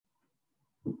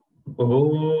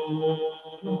Om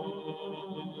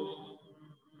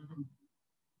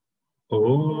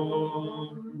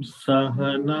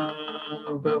Sahana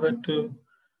Bhavatu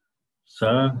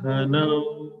Sahano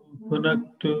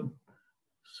Bhunaktu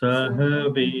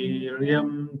Sahaviryam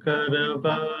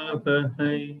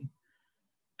Karavavahai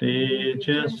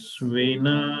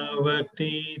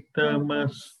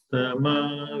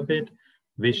Tejasvinavatitamastamavid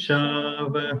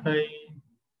Vishavahai.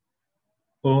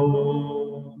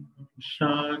 Om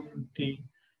Shanti,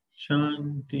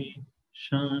 Shanti,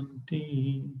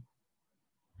 Shanti.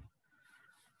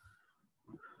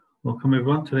 Welcome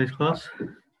everyone to today's class. Does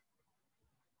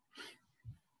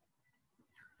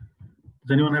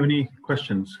anyone have any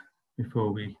questions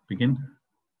before we begin?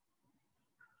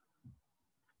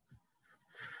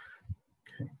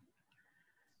 Okay.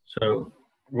 So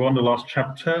we're on the last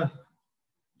chapter,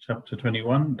 chapter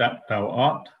 21, That Thou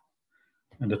Art.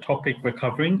 And the topic we're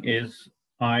covering is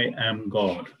I Am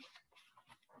God.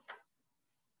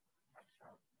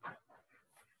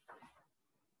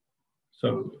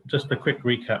 So just a quick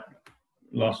recap,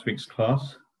 last week's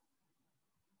class.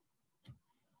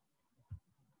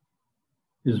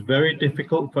 It's very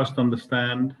difficult for us to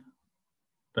understand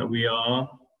that we are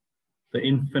the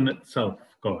infinite self,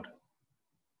 God,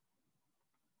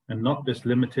 and not this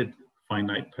limited,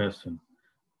 finite person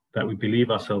that we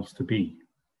believe ourselves to be.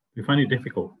 We find it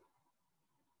difficult.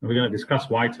 And we're going to discuss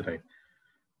why today.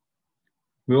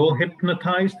 We're all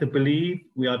hypnotized to believe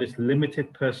we are this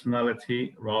limited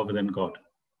personality rather than God.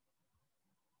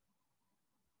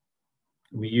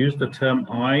 We use the term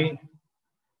I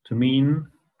to mean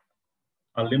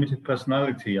our limited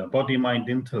personality, our body, mind,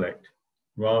 intellect,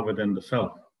 rather than the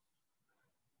self.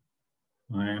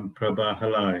 I am Prabha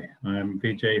Halai, I am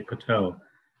Vijay Patel.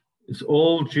 It's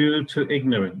all due to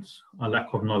ignorance, our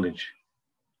lack of knowledge.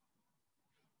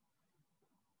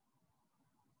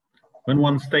 When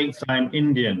one states, I am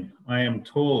Indian, I am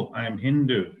tall, I am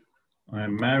Hindu, I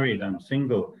am married, I'm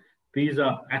single, these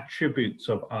are attributes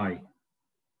of I.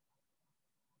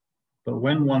 But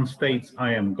when one states,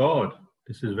 I am God,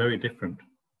 this is very different.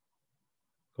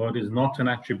 God is not an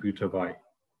attribute of I.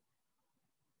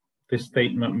 This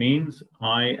statement means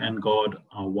I and God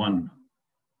are one.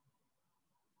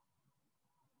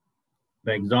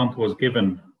 The example was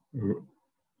given,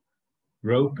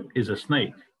 rope is a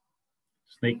snake.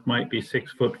 Snake might be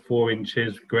 6 foot 4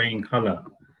 inches, grey in color,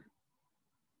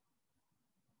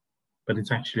 but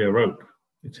it's actually a rope.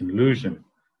 It's an illusion.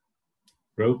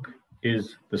 Rope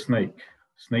is the snake.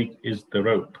 Snake is the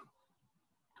rope.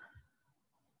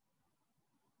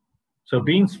 So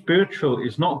being spiritual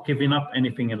is not giving up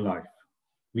anything in life.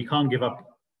 We can't give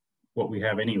up what we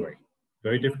have anyway.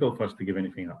 Very difficult for us to give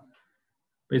anything up.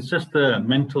 But it's just a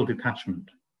mental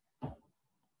detachment.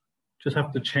 Just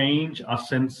have to change our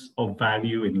sense of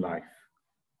value in life.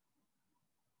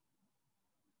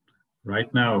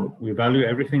 Right now, we value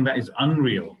everything that is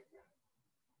unreal,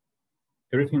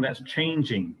 everything that's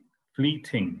changing,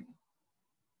 fleeting.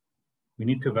 We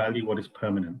need to value what is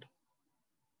permanent.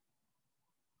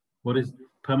 What is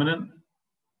permanent?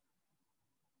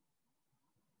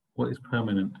 What is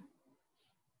permanent?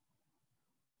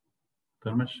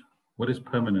 Dharmesh, what is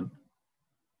permanent?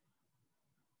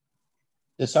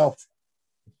 The self.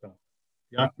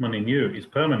 The Atman in you is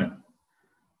permanent.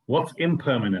 What's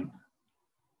impermanent?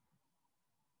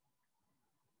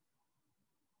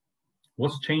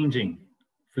 What's changing,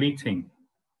 fleeting?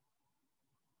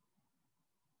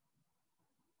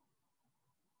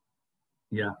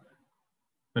 Yeah.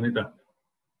 Vanita.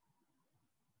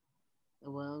 The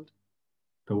world.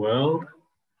 The world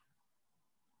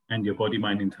and your body,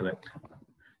 mind, intellect.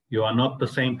 You are not the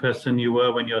same person you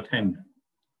were when you're 10.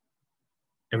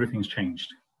 Everything's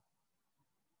changed.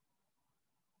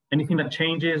 Anything that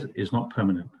changes is not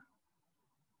permanent.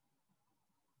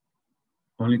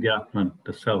 Only the Atman,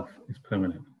 the self, is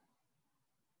permanent.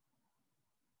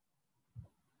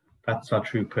 That's our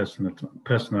true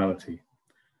personality.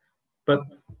 But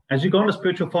as you go on a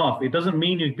spiritual path, it doesn't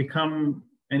mean you become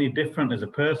any different as a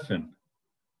person.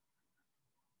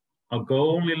 Our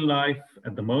goal in life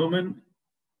at the moment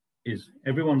is,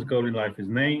 everyone's goal in life is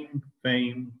name,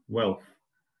 fame, wealth.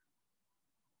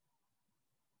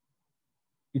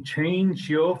 You change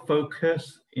your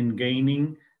focus in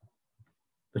gaining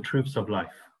the truths of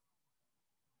life.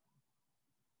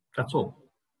 That's all.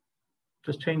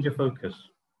 Just change your focus.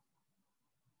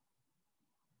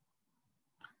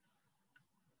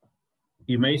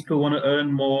 You may still want to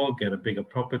earn more, get a bigger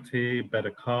property,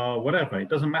 better car, whatever. It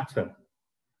doesn't matter.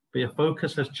 But your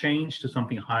focus has changed to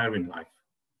something higher in life.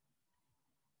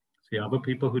 See, other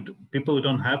people who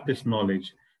don't have this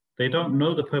knowledge, they don't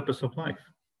know the purpose of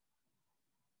life.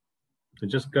 So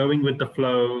just going with the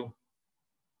flow,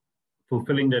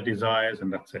 fulfilling their desires,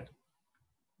 and that's it.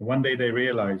 One day they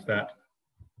realize that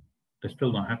they're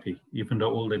still not happy, even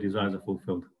though all their desires are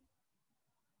fulfilled.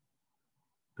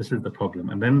 This is the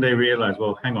problem. And then they realize,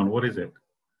 well, hang on, what is it?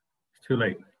 It's too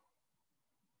late.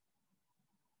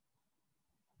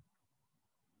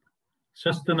 It's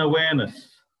just an awareness.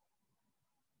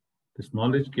 This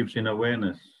knowledge gives you an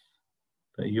awareness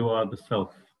that you are the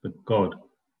self, the God.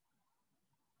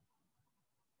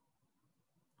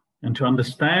 And to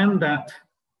understand that,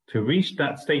 to reach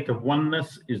that state of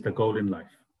oneness is the goal in life.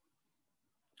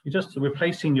 You're just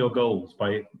replacing your goals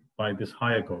by this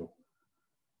higher goal.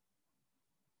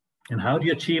 And how do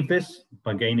you achieve this?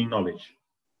 By gaining knowledge.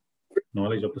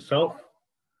 Knowledge of the self,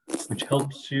 which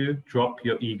helps you drop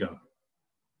your ego.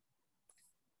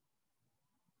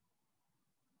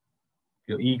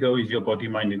 Your ego is your body,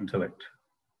 mind, intellect.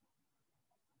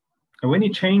 And when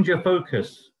you change your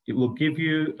focus, it will give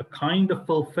you a kind of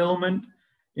fulfillment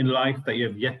in life that you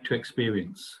have yet to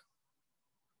experience.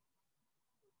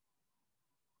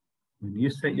 When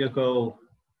you set your goal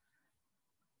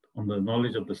on the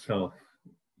knowledge of the self,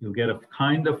 you'll get a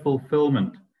kind of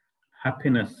fulfillment,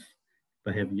 happiness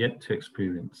that you have yet to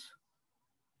experience.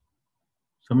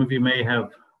 Some of you may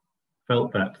have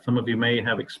felt that. Some of you may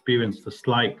have experienced a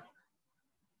slight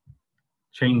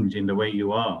change in the way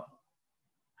you are.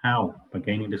 How? By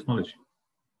gaining this knowledge.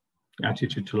 Your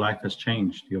attitude to life has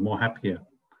changed. You're more happier,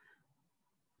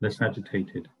 less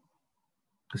agitated.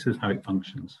 This is how it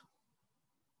functions.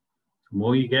 The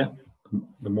more you get,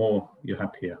 the more you're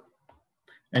happier.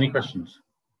 Any questions?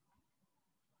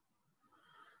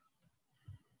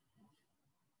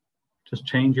 Just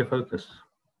change your focus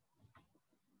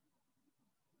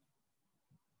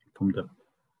from the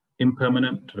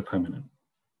impermanent to the permanent,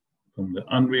 from the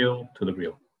unreal to the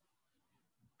real.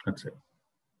 That's it.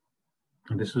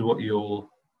 And this is what you're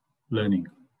learning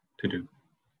to do.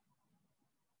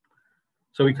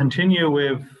 So we continue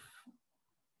with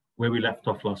where we left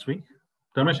off last week.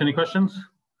 Dharmesh, any questions?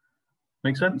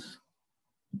 Make sense?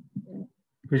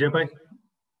 Vijay?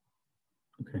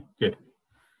 Okay, good.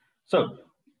 So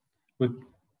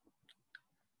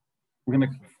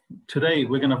today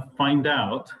we're gonna find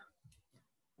out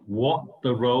what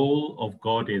the role of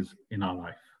God is in our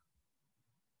life.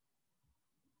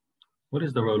 What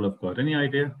is the role of God? Any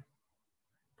idea?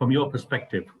 From your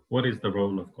perspective, what is the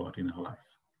role of God in our life?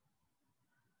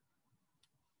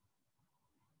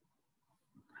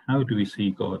 How do we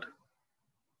see God?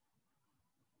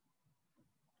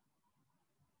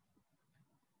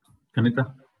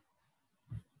 Kanita?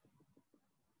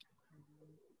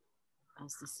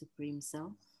 As the Supreme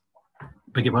Self.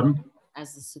 Beg your pardon?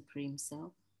 As the Supreme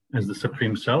Self. As the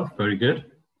Supreme Self, very good.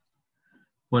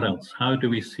 What else? How do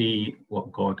we see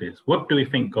what God is? What do we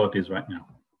think God is right now?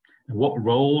 And what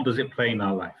role does it play in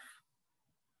our life?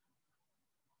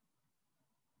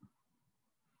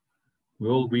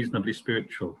 We're all reasonably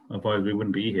spiritual, otherwise we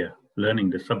wouldn't be here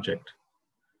learning this subject.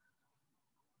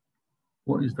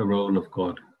 What is the role of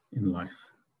God in life?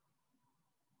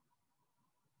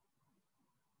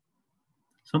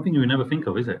 Something you never think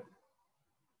of, is it?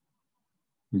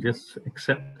 You just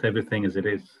accept everything as it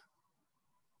is.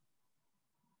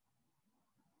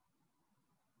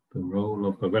 The role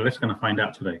of God. Well, let's going to find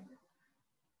out today.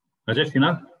 Rajesh, you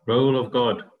know, role of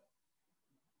God.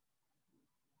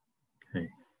 Okay.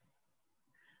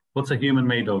 What's a human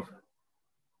made of?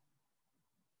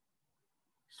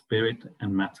 Spirit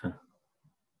and matter.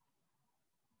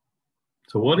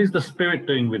 So what is the spirit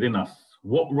doing within us?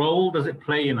 What role does it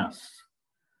play in us?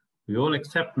 We all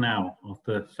accept now,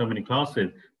 after so many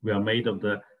classes, we are made of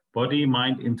the body,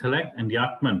 mind, intellect, and the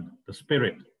Atman, the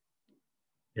spirit.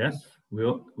 Yes, we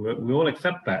all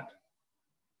accept that.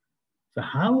 So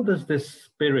how does this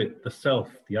spirit, the self,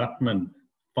 the Atman,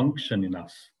 function in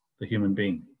us, the human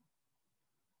being?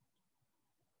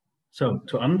 So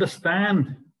to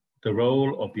understand the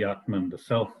role of the Atman, the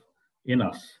self in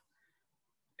us,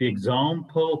 the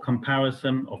example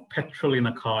comparison of petrol in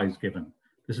a car is given.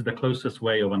 This is the closest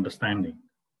way of understanding.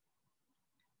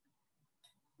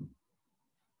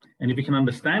 And if you can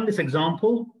understand this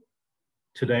example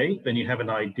today, then you have an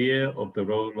idea of the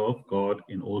role of God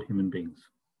in all human beings.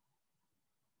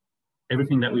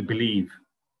 Everything that we believe,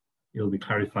 it will be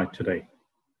clarified today.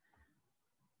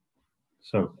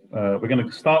 So we're going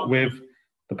to start with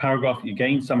the paragraph. You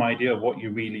gain some idea of what you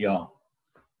really are.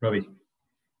 Ravi.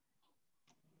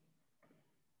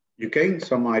 You gain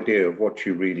some idea of what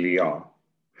you really are,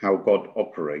 how God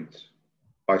operates,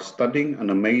 by studying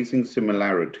an amazing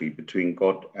similarity between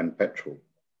God and petrol.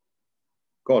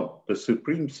 God, the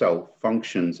Supreme Self,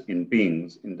 functions in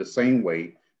beings in the same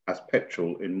way as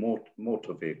petrol in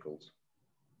motor vehicles.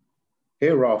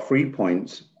 Here are 3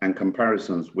 points and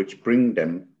comparisons which bring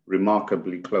them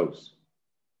remarkably close.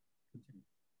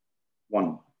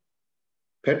 1.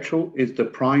 Petrol is the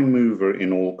prime mover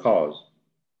in all cars,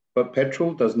 but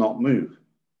petrol does not move.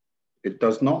 It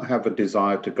does not have a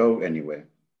desire to go anywhere,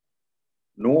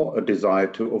 nor a desire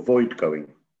to avoid going.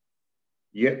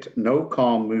 Yet no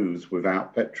car moves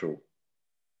without petrol.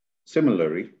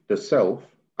 Similarly, the self,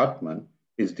 Atman,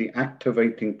 is the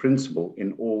activating principle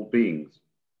in all beings.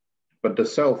 But the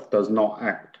self does not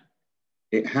act.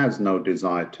 It has no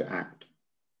desire to act,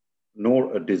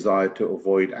 nor a desire to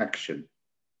avoid action.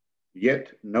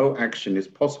 Yet no action is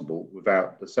possible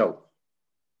without the self.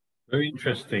 Very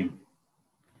interesting.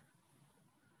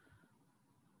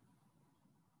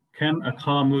 Can a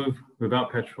car move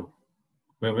without petrol?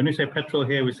 Well, when we say petrol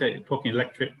here, we say talking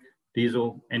electric,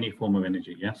 diesel, any form of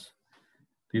energy, yes?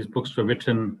 These books were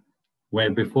written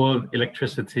where before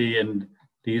electricity and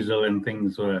diesel and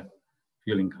things were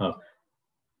fueling cars.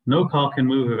 No car can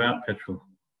move without petrol.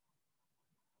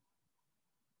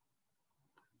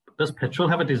 Does petrol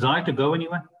have a desire to go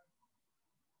anywhere?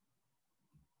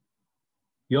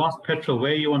 You ask petrol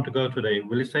where you want to go today.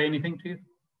 Will it say anything to you?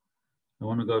 I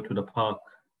want to go to the park,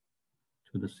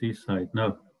 to the seaside.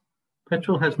 No,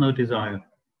 petrol has no desire.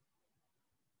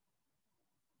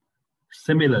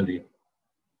 Similarly,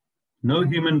 no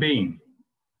human being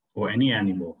or any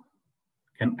animal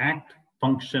can act,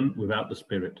 function without the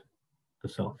spirit, the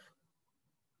self.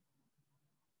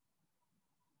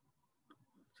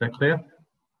 Is that clear?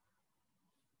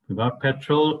 Without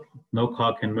petrol, no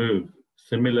car can move.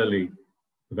 Similarly,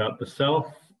 without the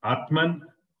self, Atman,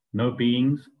 no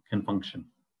beings can function.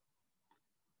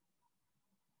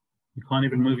 You can't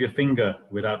even move your finger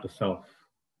without the self.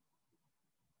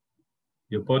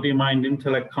 Your body, mind,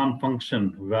 intellect can't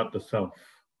function without the self.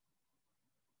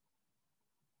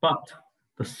 But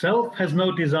the self has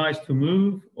no desires to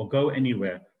move or go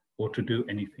anywhere or to do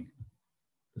anything.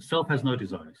 The self has no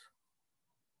desires.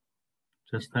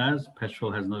 Just as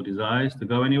petrol has no desires to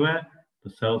go anywhere, the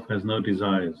self has no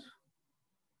desires.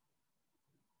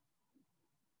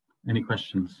 Any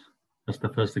questions? That's the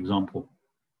first example.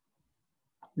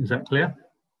 Is that clear?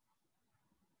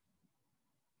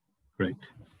 Great.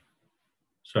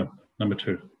 So, number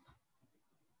 2.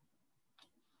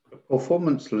 The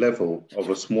performance level of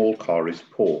a small car is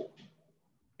poor.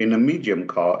 In a medium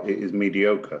car, it is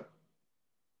mediocre.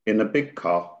 In a big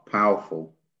car,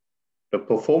 powerful. The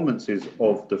performances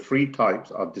of the 3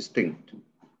 types are distinct,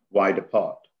 wide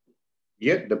apart.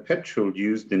 Yet the petrol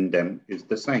used in them is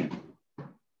the same.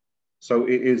 So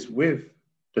it is with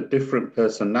the different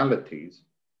personalities,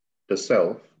 the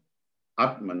self,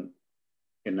 Atman,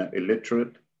 in an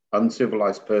illiterate,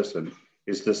 uncivilized person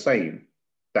is the same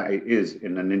that it is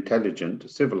in an intelligent,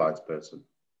 civilized person,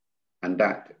 and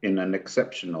that in an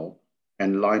exceptional,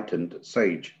 enlightened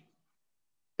sage.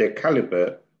 Their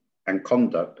caliber and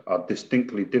conduct are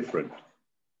distinctly different,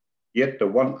 yet the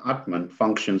one Atman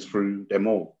functions through them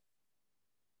all.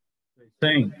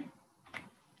 Saying,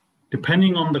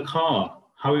 depending on the car,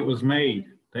 how it was made,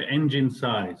 the engine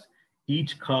size,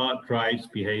 each car drives,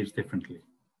 behaves differently.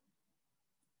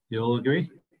 You all agree?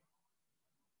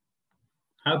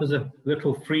 How does a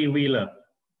little three-wheeler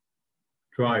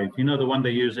drive? You know, the one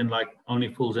they use in like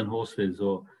Only Fools and Horses,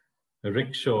 or a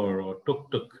rickshaw or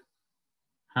tuk-tuk.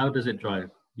 How does it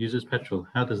drive? Uses petrol.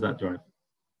 How does that drive?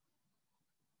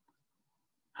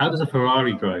 How does a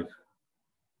Ferrari drive?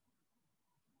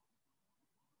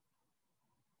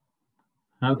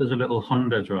 How does a little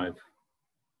Honda drive?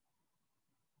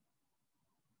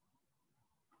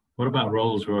 What about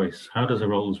Rolls-Royce? How does a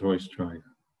Rolls-Royce drive?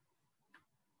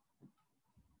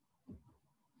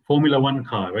 Formula One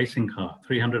car, racing car,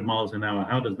 300 miles an hour.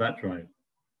 How does that drive?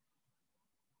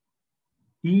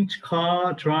 Each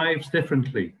car drives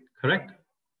differently, correct?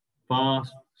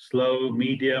 Fast, slow,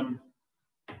 medium.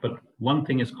 But one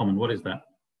thing is common. What is that?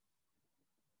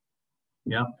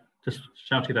 Yeah, just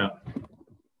shout it out.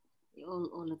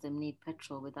 All of them need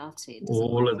petrol. Without it,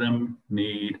 all of them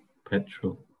need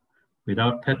petrol.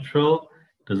 Without petrol,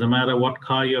 doesn't matter what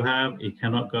car you have, it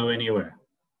cannot go anywhere.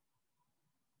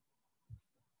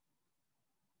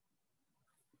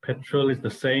 Petrol is the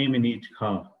same in each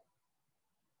car.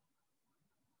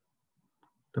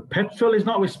 The petrol is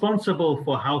not responsible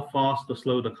for how fast or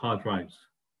slow the car drives.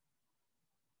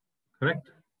 Correct?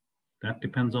 That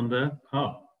depends on the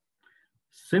car.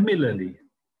 Similarly,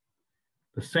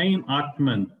 the same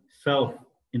Atman, self,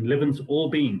 enlivens all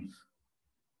beings.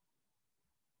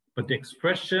 But the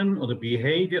expression or the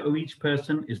behavior of each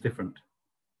person is different.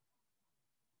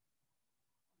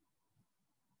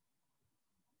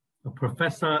 A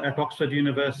professor at Oxford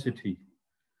University,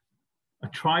 a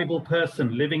tribal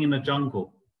person living in the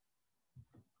jungle.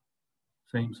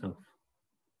 Same self.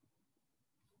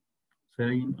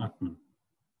 Same Atman.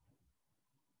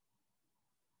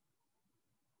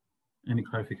 Any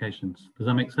clarifications? Does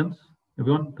that make sense?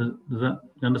 Everyone, does that,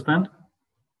 you understand?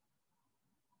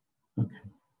 Okay.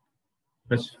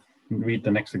 Let's read the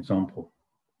next example.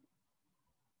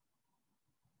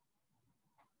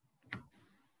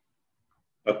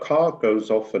 A car goes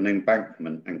off an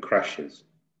embankment and crashes.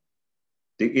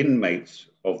 The inmates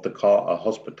of the car are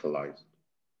hospitalized,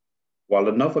 while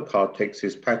another car takes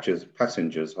its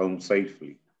passengers home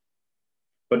safely.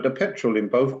 But the petrol in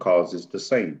both cars is the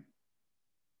same.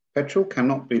 Petrol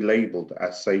cannot be labeled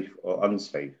as safe or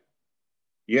unsafe.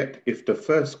 Yet, if the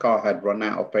first car had run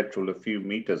out of petrol a few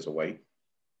meters away,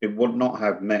 it would not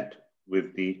have met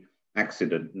with the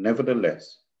accident.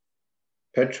 Nevertheless,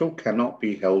 petrol cannot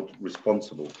be held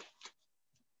responsible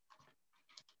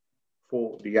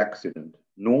for the accident,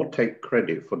 nor take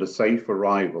credit for the safe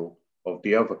arrival of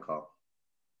the other car.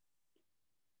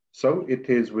 So it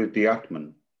is with the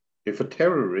Atman. If a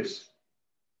terrorist,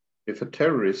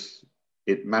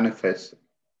 it manifests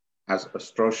as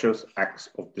atrocious acts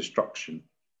of destruction,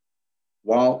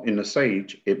 while in a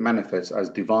sage, it manifests as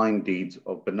divine deeds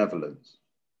of benevolence.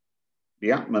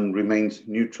 The Atman remains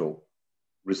neutral,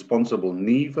 responsible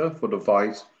neither for the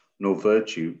vice nor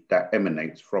virtue that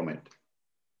emanates from it.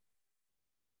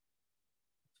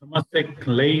 Samastic,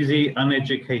 lazy,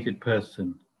 uneducated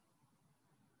person.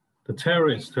 The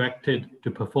terrorist who acted to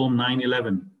perform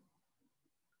 9/11.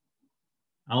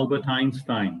 Albert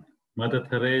Einstein, Mother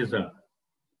Teresa,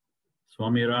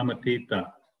 Swami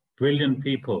Ramatita, brilliant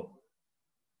people.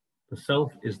 The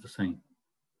self is the same.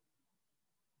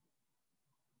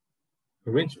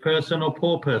 A rich person or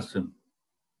poor person,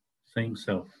 same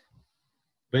self.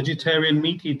 Vegetarian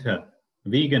meat eater,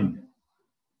 vegan,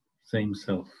 same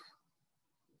self.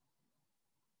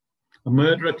 A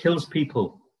murderer kills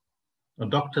people. A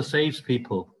doctor saves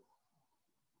people.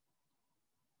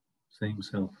 Same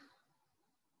self.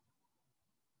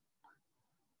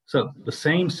 So the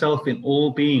same self in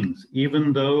all beings,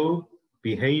 even though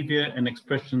behavior and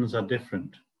expressions are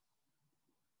different.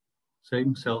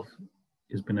 Same self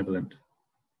is benevolent.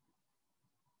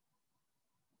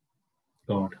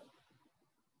 God.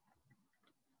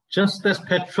 Just as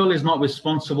petrol is not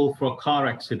responsible for a car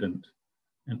accident,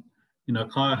 and a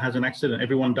car has an accident,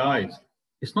 everyone dies.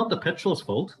 It's not the petrol's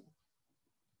fault.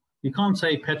 You can't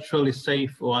say petrol is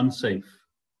safe or unsafe.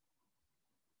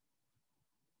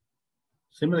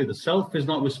 Similarly, the self is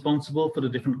not responsible for the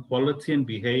different quality and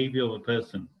behavior of a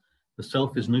person. The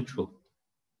self is neutral.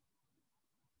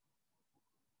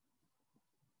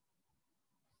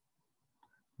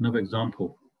 Another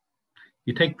example.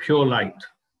 You take pure light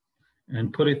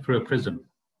and put it through a prism.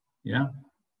 Yeah?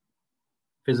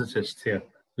 Physicists here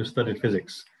who studied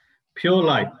physics. Pure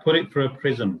light, put it through a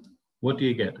prism. What do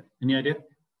you get? Any idea?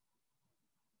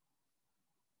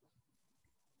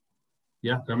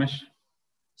 Yeah, Ramesh?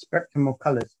 Spectrum of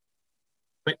colors.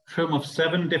 Spectrum of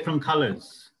 7 different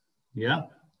colors. Yeah?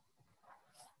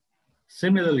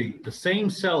 Similarly, the same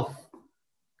self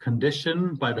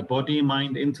conditioned by the body,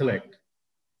 mind, intellect,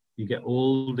 you get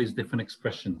all these different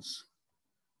expressions,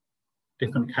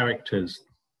 different characters,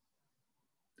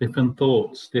 different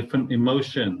thoughts, different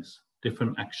emotions,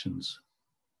 different actions.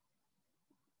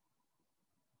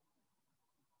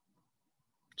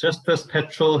 Just as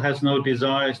petrol has no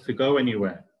desires to go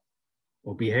anywhere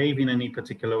or behave in any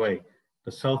particular way,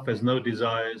 the self has no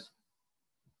desires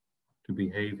to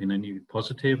behave in any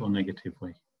positive or negative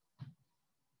way.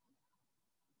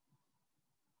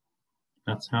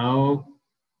 That's how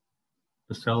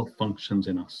the self functions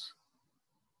in us.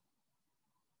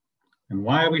 And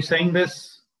why are we saying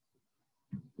this?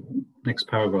 Next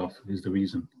paragraph is the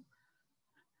reason.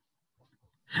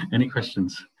 Any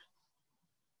questions?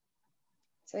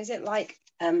 So is it like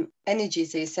energy?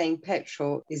 So you're saying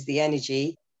petrol is the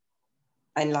energy,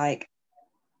 and like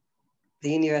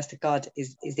the universe, the God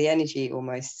is the energy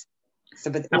almost.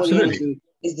 So, but all the energy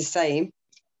is the same.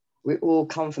 We all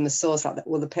come from the source. Like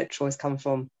all the petrol has come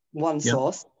from one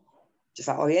source. Just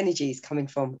like all the energy is coming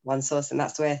from one source, and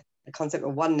that's where the concept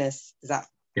of oneness is that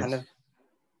kind of.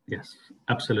 Yes,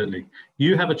 absolutely.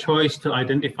 You have a choice to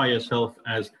identify yourself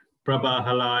as Prabha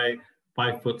Halai,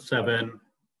 5'7",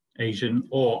 Asian,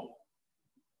 or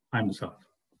I'm the self.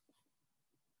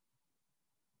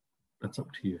 That's up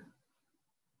to you.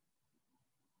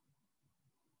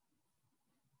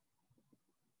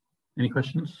 Any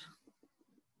questions?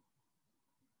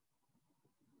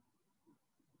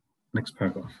 Next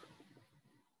paragraph.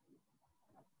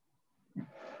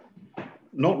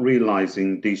 not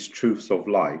realizing these truths of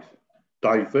life,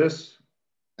 diverse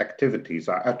activities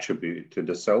are attributed to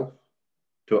the self,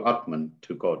 to Atman,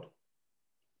 to God.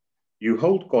 You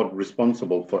hold God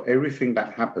responsible for everything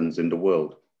that happens in the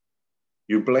world.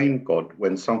 You blame God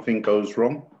when something goes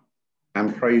wrong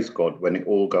and praise God when it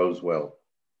all goes well.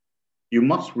 You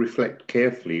must reflect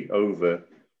carefully over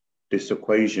this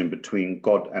equation between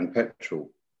God and petrol.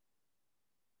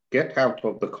 Get out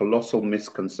of the colossal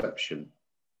misconception.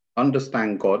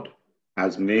 Understand God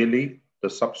as merely the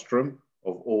substrum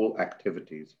of all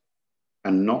activities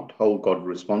and not hold God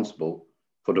responsible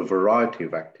for the variety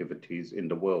of activities in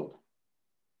the world.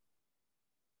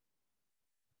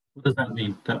 What does that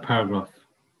mean, that paragraph?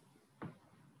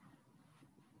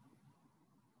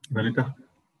 Vanita?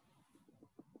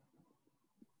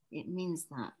 It means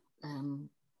that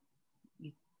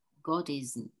God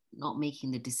is not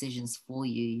making the decisions for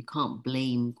you. You can't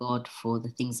blame God for the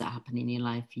things that happen in your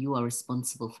life. You are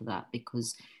responsible for that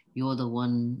because you're the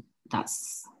one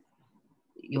that's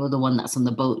on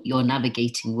the boat. You're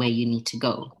navigating where you need to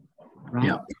go, right?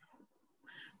 Yeah.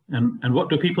 And what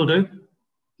do people do?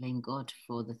 Blame God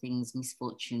for the things,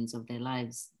 misfortunes of their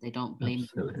lives. They don't blame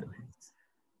Absolutely.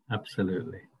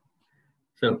 Absolutely.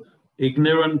 So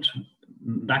ignorant,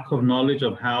 lack of knowledge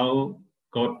of how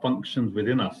God functions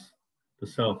within us, the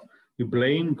self. We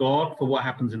blame God for what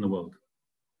happens in the world.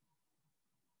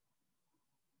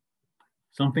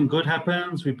 Something good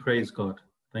happens, we praise God.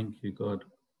 Thank you, God.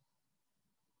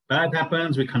 Bad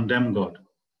happens, we condemn God.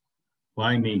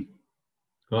 Why me?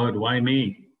 God, why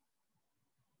me?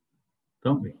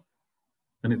 Don't we?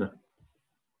 Anita?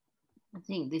 I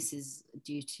think this is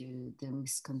due to the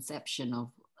misconception of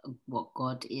what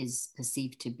God is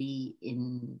perceived to be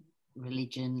in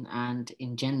religion and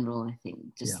in general, I think,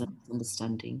 just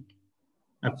understanding.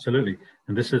 Absolutely.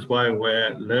 And this is why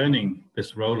we're learning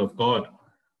this role of God.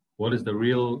 What is the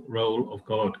real role of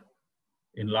God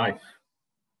in life?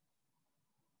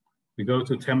 We go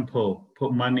to temple,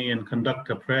 put money and conduct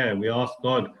a prayer. We ask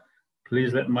God,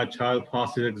 please let my child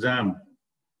pass his exam.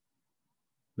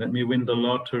 Let me win the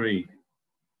lottery.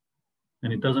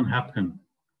 And it doesn't happen.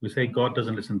 We say, God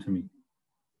doesn't listen to me.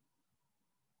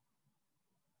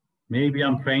 Maybe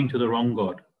I'm praying to the wrong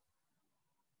God.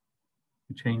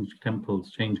 We change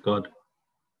temples, change God.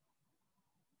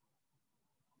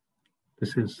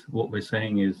 This is what we're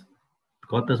saying is,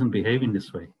 God doesn't behave in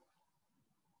this way.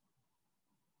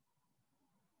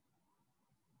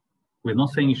 We're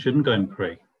not saying you shouldn't go and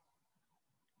pray.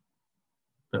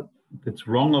 But it's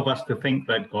wrong of us to think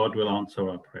that God will answer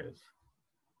our prayers.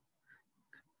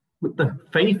 With the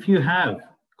faith you have,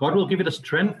 God will give you the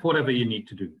strength, whatever you need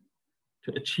to do,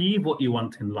 to achieve what you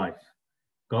want in life.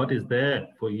 God is there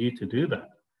for you to do that.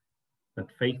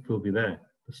 That faith will be there,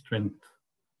 the strength.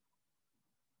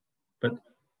 But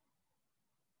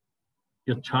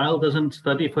your child doesn't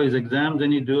study for his exams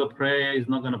and you do a prayer, he's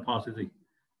not going to pass, is he?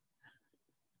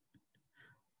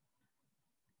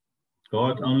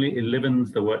 God only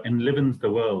enlivens the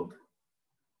world,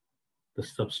 the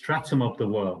substratum of the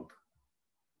world.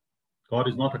 God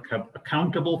is not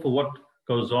accountable for what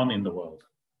goes on in the world.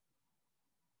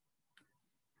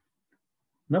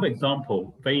 Another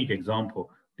example, vague example,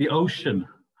 the ocean,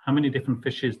 how many different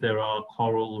fishes there are,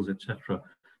 corals, etc.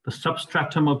 The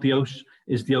substratum of the ocean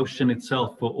is the ocean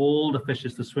itself for all the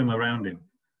fishes to swim around in.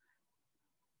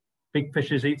 Big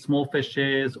fishes eat small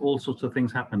fishes, all sorts of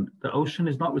things happen. The ocean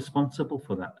is not responsible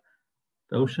for that.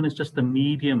 The ocean is just a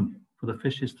medium for the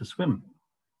fishes to swim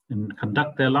and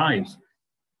conduct their lives.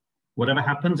 Whatever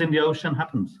happens in the ocean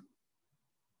happens.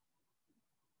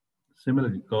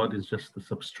 Similarly, God is just the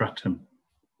substratum.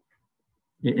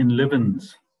 It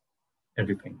enlivens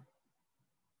everything.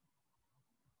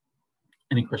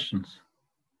 Any questions?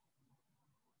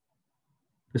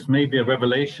 This may be a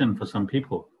revelation for some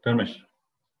people. Dharmesh.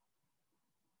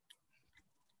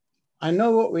 I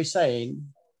know what we're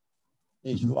saying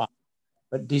is right,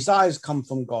 but desires come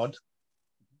from God.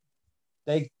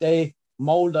 They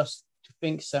mold us to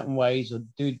think certain ways or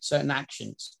do certain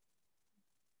actions.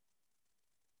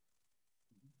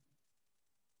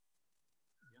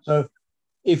 So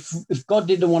if God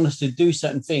didn't want us to do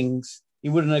certain things, he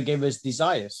wouldn't have given us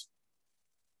desires.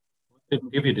 He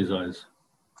didn't give you desires.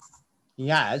 He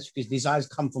has, because desires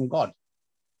come from God.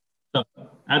 So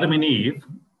Adam and Eve,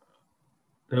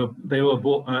 they were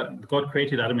God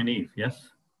created Adam and Eve, yes?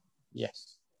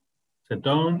 Yes. So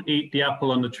don't eat the apple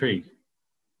on the tree.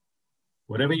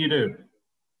 Whatever you do.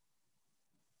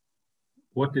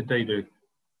 What did they do?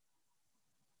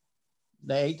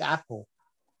 They ate the apple.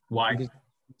 Why?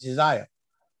 Desire.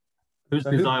 Whose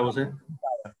desire was it?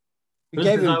 Whose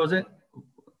desire was it?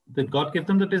 Did God give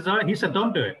them the desire? He said,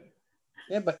 don't do it.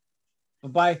 Yeah, but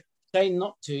by saying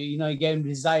not to, you know, you get him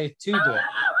desire to do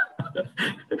it.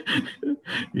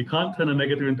 You can't turn a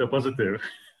negative into a positive.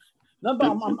 No, but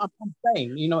I'm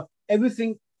saying, you know,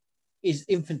 everything is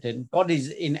infinite. God is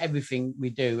in everything we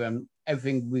do and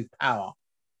everything with power.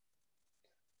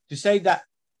 To say that,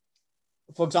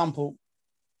 for example,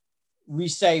 we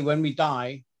say when we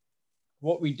die,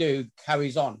 what we do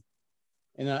carries on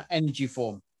in an energy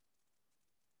form.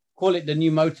 Call it the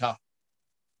new motor.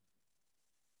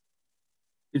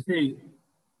 You see,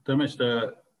 Dharmesh,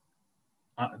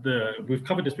 we've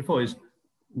covered this before, is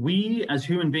we as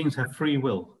human beings have free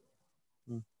will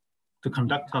to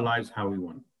conduct our lives how we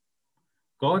want.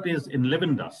 God is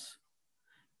enlivened us.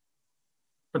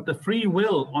 But the free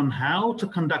will on how to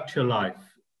conduct your life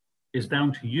is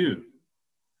down to you.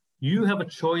 You have a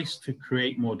choice to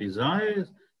create more desires.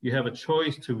 You have a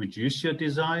choice to reduce your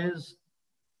desires.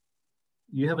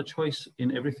 You have a choice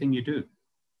in everything you do.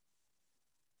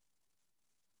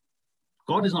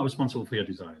 God is not responsible for your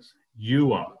desires.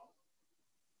 You are.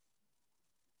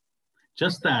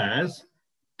 Just as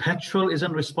petrol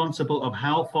isn't responsible of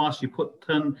how fast you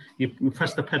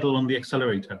press the pedal on the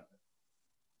accelerator.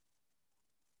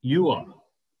 You are.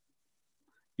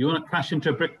 You want to crash into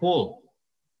a brick wall.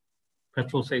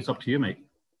 Petrol says it's up to you, mate.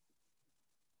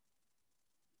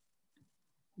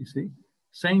 You see?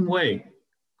 Same way,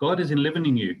 God is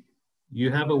enlivening you.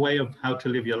 You have a way of how to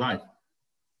live your life.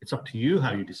 It's up to you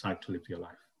how you decide to live your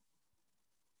life.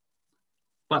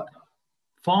 But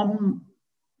from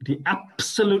the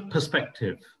absolute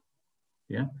perspective,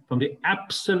 from the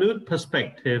absolute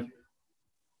perspective,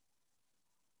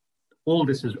 all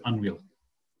this is unreal.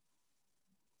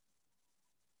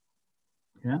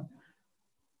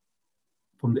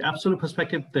 From the absolute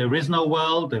perspective, there is no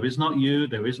world, there is not you,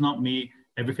 there is not me,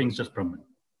 everything's just Brahman.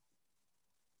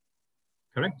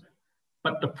 Correct?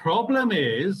 But the problem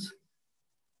is,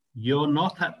 you're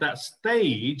not at that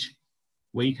stage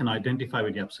where you can identify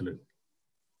with the absolute.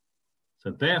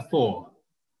 So therefore,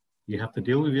 you have to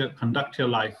deal with conduct your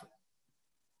life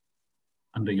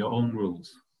under your own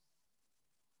rules.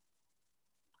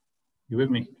 You with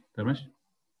me, Dharmesh?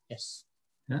 Yes.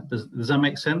 Yeah? Does that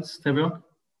make sense to everyone?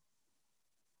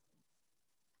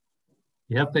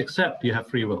 You have to accept you have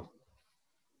free will.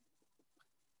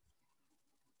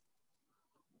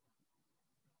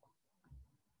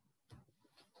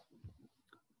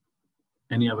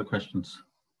 Any other questions?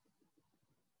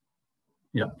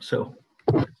 Yeah, so.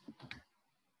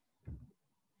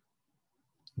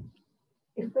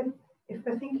 If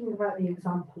we're thinking about the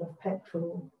example of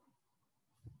petrol.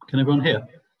 Can everyone hear?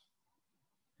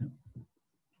 Yeah.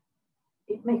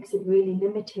 It makes it really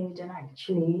limited and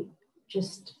actually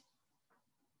just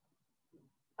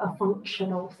a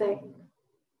functional thing.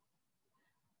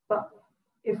 But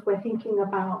if we're thinking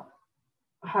about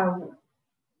how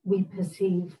we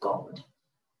perceive God,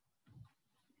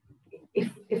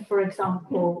 if for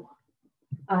example,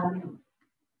 I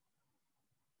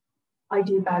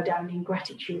do bow down in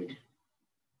gratitude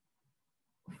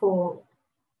for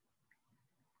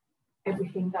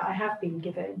everything that I have been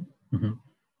given,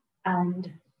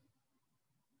 and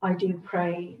I do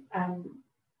pray and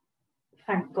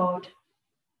thank God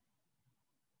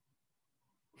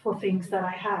for things that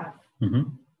I have,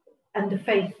 and the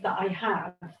faith that I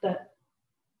have that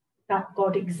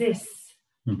God exists.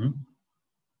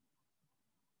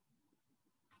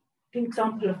 The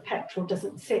example of petrol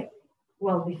doesn't sit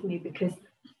well with me, because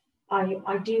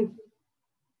I do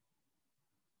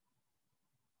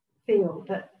feel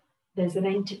that there's an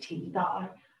entity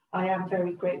that I am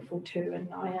very grateful to,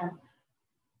 and I am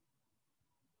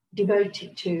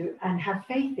devoted to and have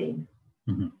faith in.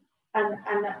 And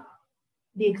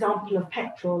the example of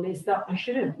petrol is that I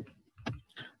shouldn't.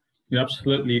 You're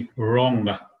absolutely wrong,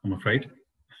 I'm afraid.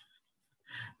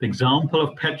 The example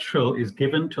of petrol is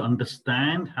given to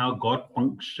understand how God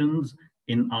functions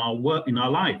in our work, in our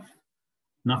life.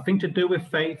 Nothing to do with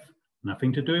faith,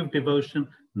 nothing to do with devotion,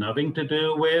 nothing to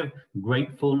do with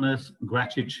gratefulness,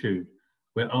 gratitude.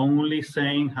 We're only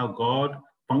saying how God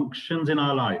functions in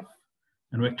our life.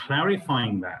 And we're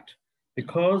clarifying that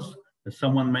because, as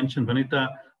someone mentioned,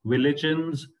 Vanita,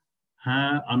 religions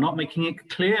are not making it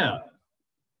clear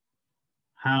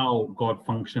how God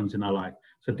functions in our life.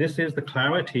 So this is the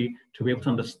clarity to be able to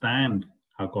understand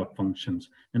how God functions.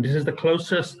 And this is the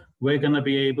closest we're going to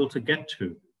be able to get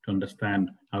to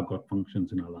understand how God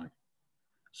functions in our life.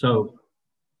 So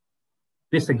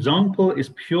this example is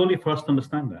purely for us to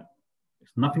understand that.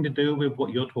 It's nothing to do with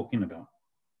what you're talking about.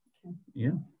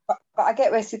 Yeah. But I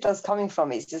get where Siddhar's coming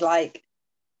from. It's just like,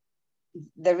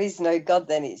 there is no God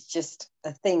then, it's just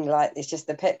a thing, like it's just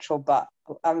the petrol. But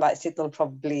I'm like Siddle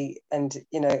probably, and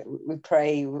we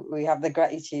pray, we have the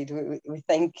gratitude, we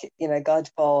thank God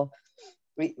for,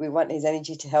 we want his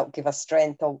energy to help give us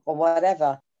strength or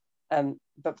whatever,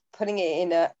 but putting it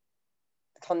in a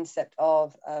concept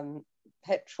of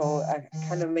petrol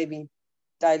kind of maybe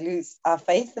dilutes our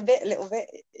faith a little bit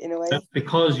in a way. That's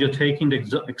because you're taking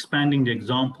expanding the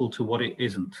example to what it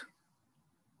isn't.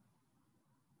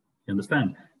 You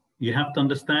understand? You have to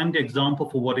understand the example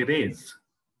for what it is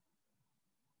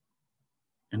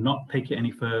and not take it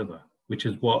any further, which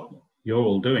is what you're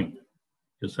all doing,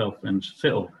 yourself and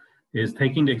Siddle, is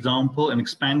taking the example and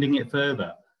expanding it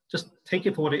further. Just take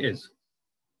it for what it is.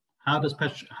 How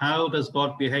does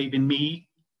God behave in me?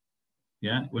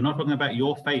 Yeah, we're not talking about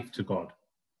your faith to God.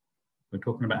 We're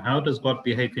talking about how does God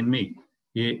behave in me?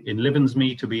 He enlivens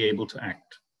me to be able to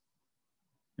act.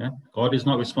 Yeah? God is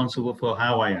not responsible for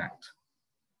how I act.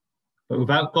 But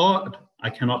without God, I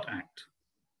cannot act.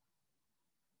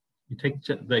 You take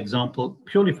the example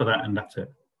purely for that and that's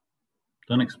it.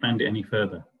 Don't expand it any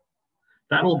further.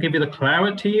 That will give you the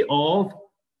clarity of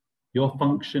your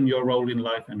function, your role in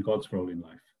life, and God's role in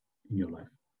life, in your life.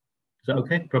 Is that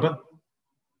okay, Prabha?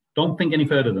 Don't think any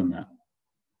further than that.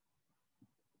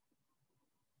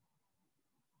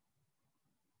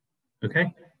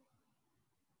 Okay?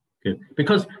 Good.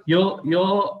 Because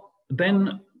you're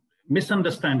then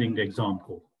misunderstanding the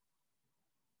example.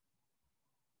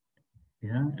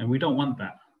 Yeah, and we don't want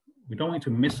that. We don't want to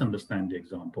misunderstand the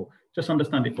example. Just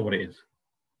understand it for what it is.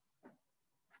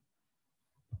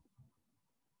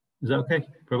 Is that okay,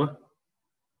 Prabha?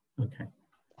 Okay.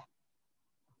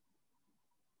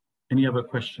 Any other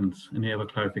questions? Any other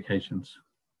clarifications?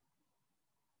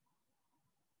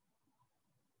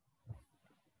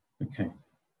 Okay.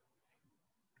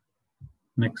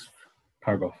 Next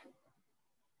paragraph.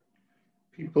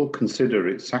 People consider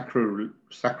it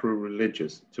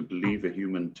sacrilegious to believe a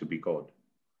human to be God,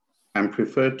 and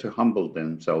prefer to humble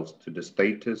themselves to the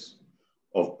status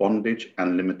of bondage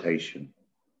and limitation.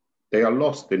 They are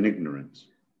lost in ignorance.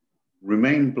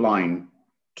 Remain blind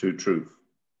to truth.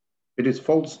 It is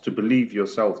false to believe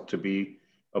yourself to be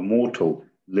a mortal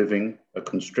living a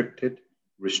constricted,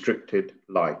 restricted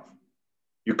life.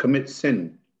 You commit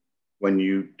sin when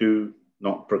you do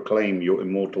not proclaim your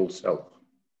immortal self,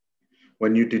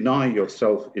 when you deny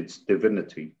yourself its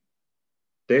divinity.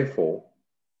 Therefore,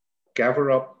 gather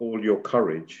up all your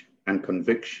courage and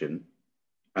conviction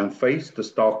and face the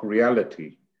stark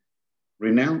reality.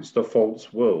 Renounce the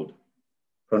false world.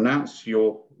 Pronounce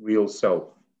your real self.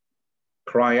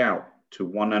 Cry out to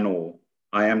one and all,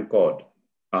 I am God,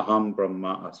 Aham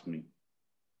Brahma Asmi.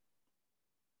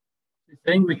 He's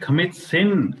saying we commit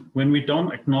sin when we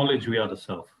don't acknowledge we are the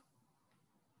self.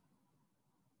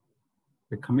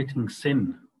 We're committing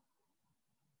sin.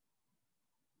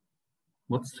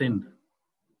 What's sin?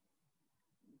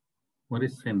 What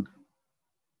is sin?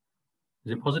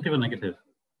 Is it positive or negative?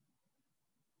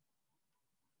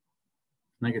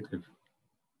 Negative.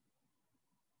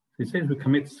 He says we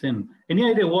commit sin. Any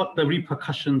idea what the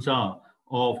repercussions are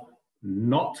of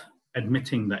not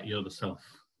admitting that you're the self?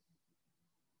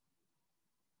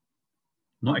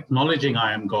 Not acknowledging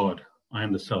I am God, I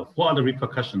am the self. What are the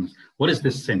repercussions? What is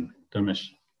this sin, Dharmesh?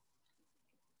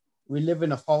 We live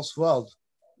in a false world.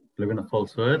 Live in a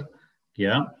false world?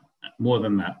 Yeah, more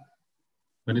than that.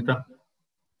 Vanita?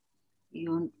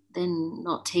 You're then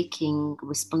not taking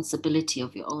responsibility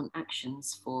of your own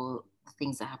actions for the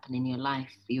things that happen in your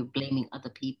life. You're blaming other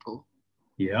people.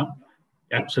 Yeah,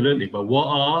 absolutely. But what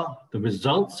are the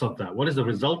results of that? What is the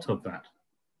result of that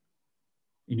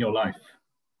in your life?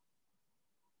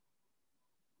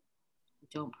 You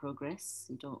don't progress.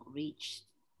 You don't reach.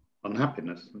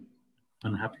 Unhappiness.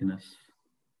 Unhappiness.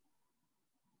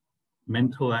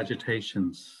 Mental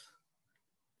agitations.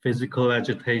 Physical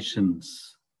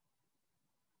agitations.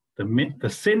 The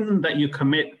sin that you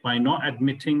commit by not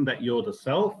admitting that you're the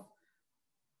self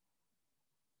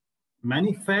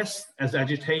manifests as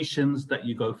agitations that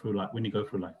you go through life when you go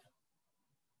through life.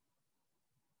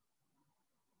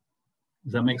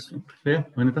 Does that make sense clear,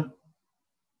 Vanita?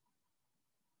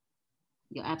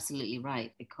 You're absolutely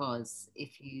right, because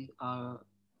if you are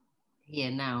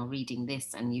here now reading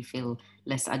this and you feel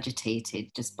less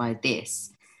agitated just by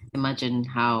this, imagine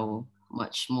how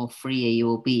much more freer you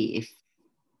will be if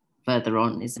further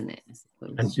on, isn't it?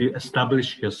 As you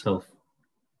establish yourself.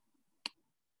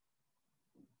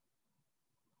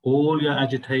 All your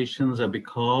agitations are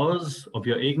because of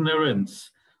your ignorance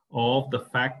of the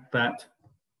fact that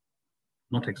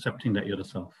not accepting that you're the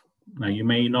self. Now, you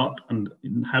may not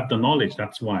have the knowledge,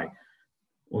 that's why.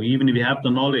 Or even if you have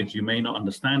the knowledge, you may not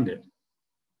understand it.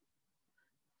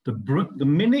 The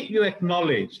minute you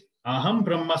acknowledge Aham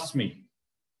Brahmasmi,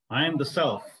 I am the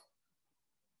self,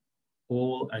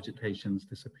 all agitations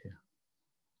disappear.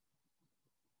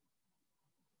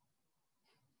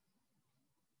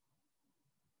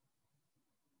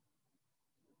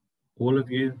 All of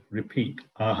you repeat,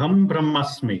 Aham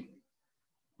Brahmasmi,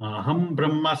 Aham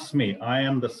Brahmasmi, I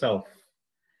am the self.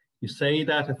 You say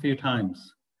that a few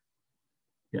times,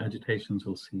 the agitations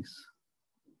will cease.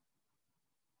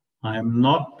 I am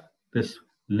not this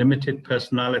limited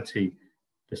personality,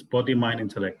 this body, mind,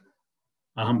 intellect.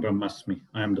 Aham Brahmasmi,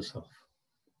 I am the self.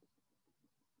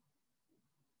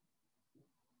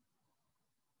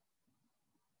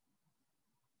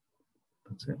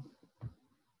 That's it.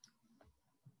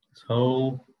 This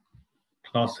whole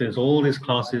classes, all these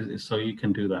classes is so you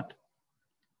can do that.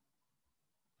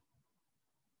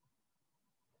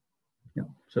 Yeah,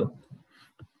 so.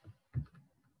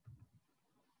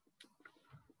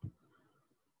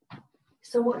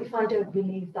 So what if I don't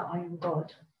believe that I am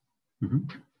God,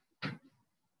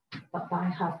 but I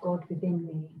have God within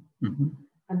me,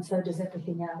 and so does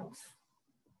everything else,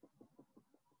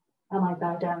 and I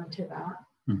bow down to that?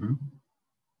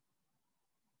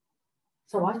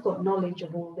 So I've got knowledge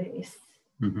of all this,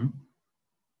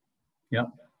 Yeah,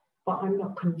 but I'm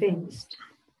not convinced.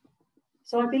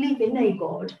 So I believe in a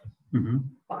God,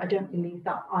 but I don't believe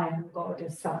that I am God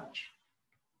as such.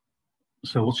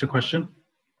 So what's your question?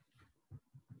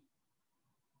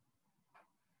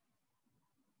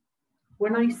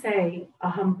 When I say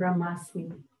Aham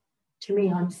Brahmasmi, to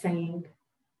me I'm saying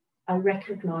I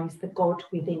recognize the God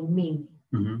within me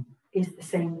is the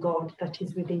same God that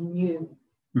is within you.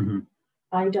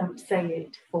 I don't say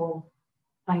it for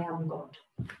I am God.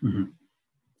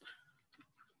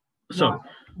 So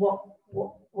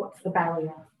what's the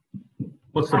barrier?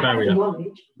 What's the barrier?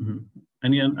 Knowledge.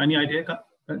 Any idea?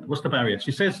 What's the barrier?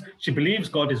 She says she believes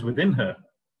God is within her,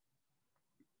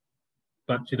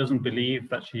 but she doesn't believe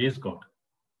that she is God.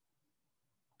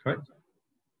 Correct?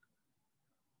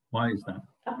 Why is that?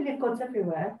 I believe God's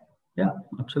everywhere. Yeah,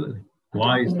 absolutely.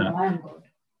 Why is that? I am God.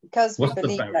 Because we What's the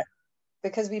believe barrier? that.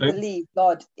 Because we believe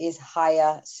God is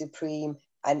higher, supreme,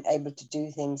 and able to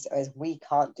do things as we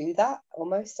can't do that.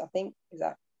 Almost, I think, is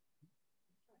that.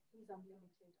 He's unlimited.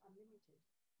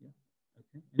 Yeah.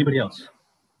 Okay. Anybody else?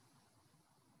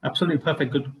 Absolutely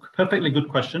perfectly good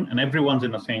question, and everyone's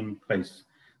in the same place.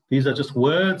 These are just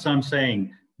words I'm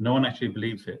saying. No one actually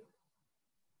believes it.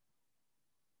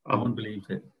 No one believes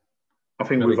it. I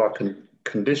think with our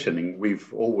conditioning,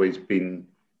 we've always been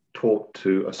taught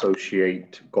to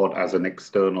associate God as an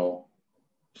external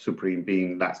supreme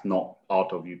being that's not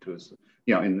part of you to us,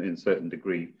 in certain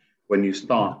degree. When you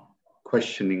start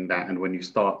questioning that, and when you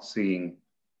start seeing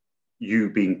you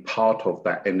being part of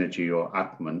that energy or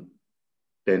Atman,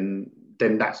 then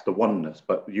that's the oneness.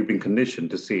 But you've been conditioned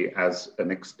to see it as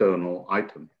an external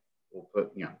item or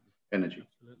energy.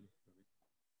 Absolutely.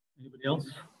 Anybody else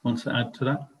wants to add to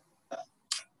that?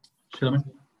 Shilaman?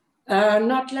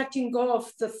 Not letting go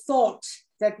of the thought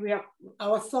that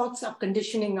our thoughts are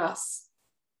conditioning us.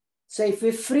 So if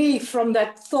we're free from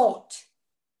that thought,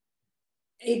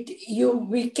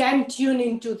 we can tune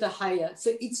into the higher.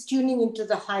 So it's tuning into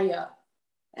the higher,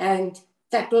 and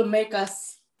that will make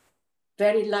us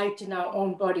very light in our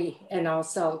own body and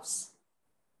ourselves.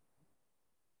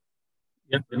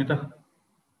 Yeah, Benita?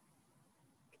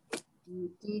 Do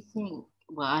you think,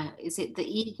 is it the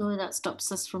ego that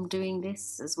stops us from doing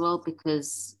this as well?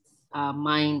 Because our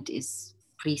mind is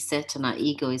preset and our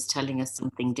ego is telling us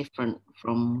something different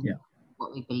from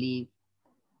what we believe.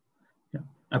 Yeah,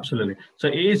 absolutely. So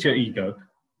it is your ego,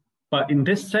 but in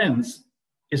this sense,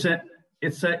 it's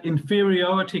an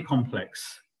inferiority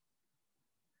complex.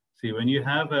 See, when you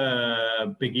have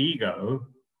a big ego,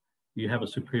 you have a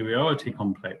superiority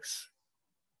complex.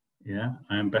 Yeah,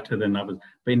 I am better than others.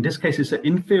 But in this case, it's an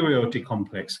inferiority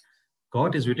complex.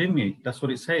 God is within me. That's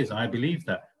what it says. I believe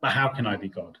that. But how can I be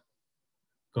God?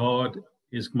 God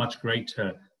is much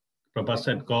greater. Prabhupada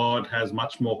said God has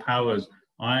much more powers.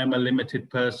 I am a limited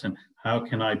person. How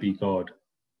can I be God?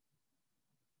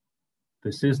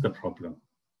 This is the problem.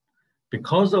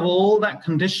 Because of all that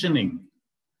conditioning,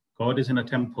 God is in a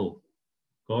temple.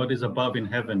 God is above in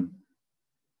heaven.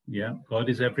 Yeah, God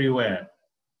is everywhere.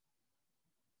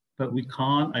 But we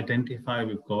can't identify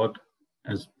with God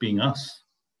as being us.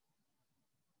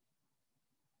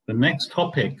 The next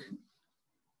topic,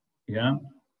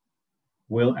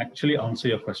 will actually answer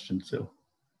your question, Sil.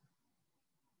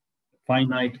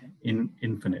 Finite in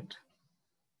infinite.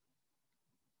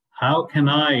 How can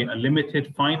I, a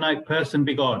limited, finite person,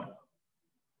 be God?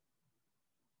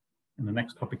 And the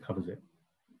next topic covers it,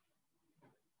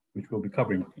 which we'll be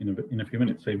covering in a few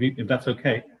minutes. So if that's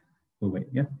okay, we'll wait,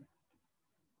 yeah?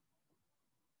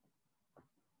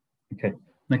 Okay,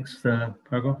 next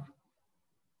paragraph.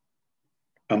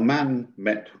 A man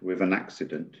met with an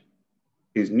accident.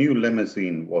 His new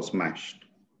limousine was smashed.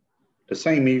 The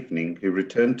same evening, he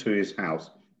returned to his house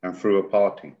and threw a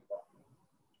party.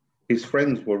 His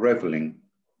friends were reveling.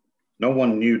 No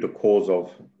one knew the cause of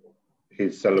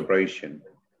his celebration.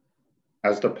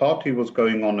 As the party was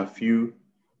going on, a few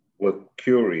were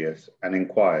curious and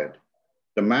inquired.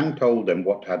 The man told them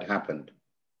what had happened.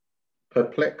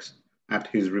 Perplexed at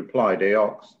his reply, they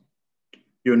asked,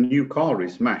 "Your new car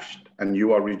is smashed and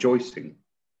you are rejoicing?"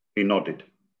 He nodded.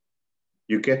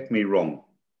 "You get me wrong.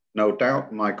 No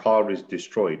doubt my car is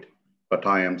destroyed, but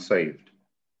I am saved.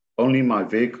 Only my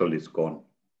vehicle is gone,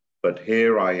 but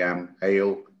here I am,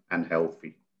 hale and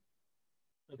healthy."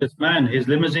 This man, his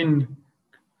limousine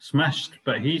smashed,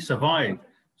 but he survived.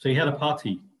 So he had a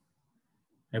party.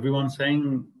 Everyone's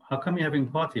saying, "How come you're having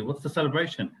a party? What's the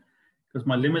celebration?" Because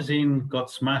my limousine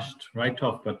got smashed right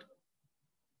off, but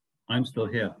I'm still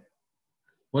here.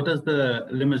 What does the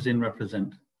limousine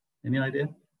represent? Any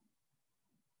idea?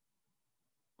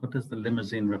 What does the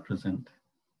limousine represent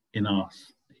in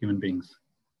us, human beings?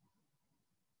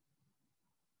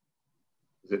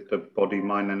 Is it the body,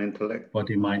 mind, and intellect?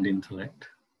 Body, mind, intellect.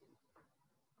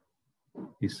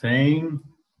 He's saying,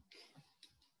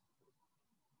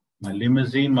 my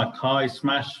limousine, my car is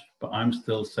smashed, but I'm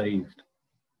still saved.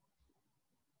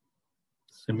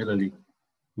 Similarly,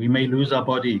 we may lose our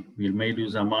body, we may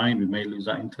lose our mind, we may lose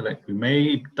our intellect, we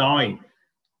may die,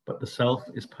 but the self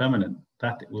is permanent.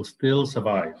 That will still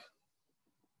survive.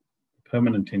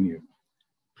 Permanent in you.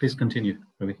 Please continue,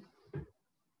 Ravi.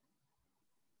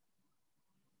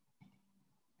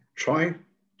 Try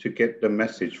to get the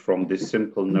message from this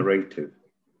simple narrative.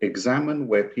 Examine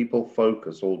where people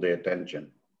focus all their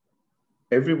attention.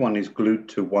 Everyone is glued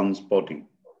to one's body,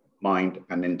 mind,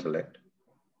 and intellect.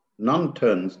 None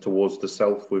turns towards the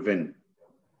self within.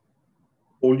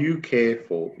 All you care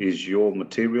for is your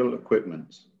material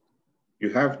equipments. You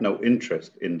have no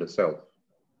interest in the self.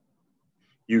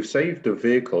 You save the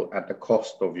vehicle at the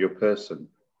cost of your person.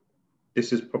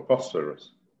 This is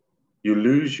preposterous. You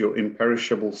lose your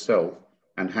imperishable self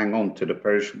and hang on to the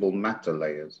perishable matter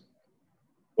layers.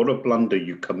 What a blunder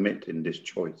you commit in this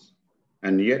choice,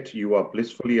 and yet you are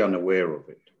blissfully unaware of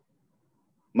it,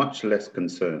 much less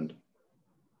concerned.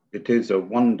 It is a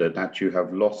wonder that you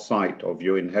have lost sight of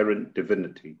your inherent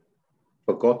divinity,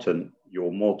 forgotten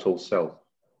your mortal self.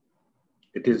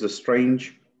 It is a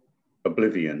strange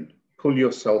oblivion. Pull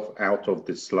yourself out of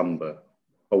this slumber.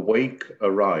 Awake,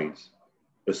 arise.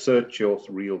 Assert your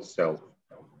real self.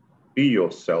 Be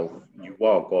yourself. You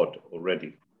are God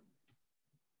already.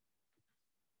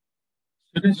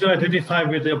 As soon as you identify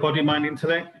with your body, mind,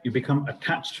 intellect, you become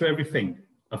attached to everything,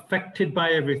 affected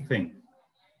by everything.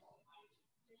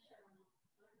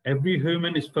 Every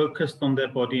human is focused on their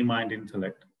body, mind,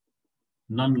 intellect.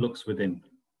 None looks within.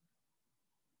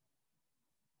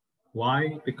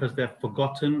 Why? Because they've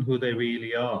forgotten who they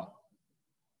really are.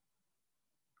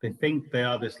 They think they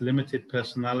are this limited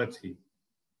personality,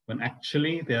 when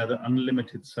actually they are the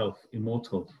unlimited self,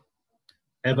 immortal,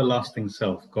 everlasting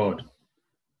self, God.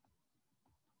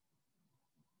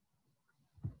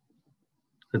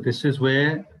 So this is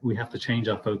where we have to change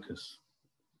our focus.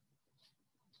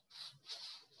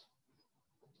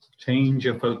 Change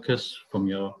your focus from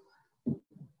your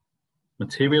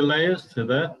material layers to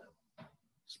the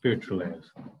spiritual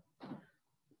layers.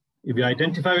 If you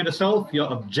identify with yourself,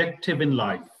 you're objective in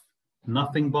life.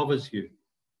 Nothing bothers you.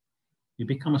 You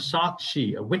become a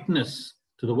sakshi, a witness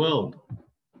to the world.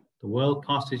 The world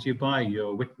passes you by, you're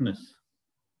a witness.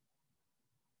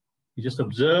 You just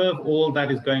observe all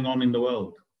that is going on in the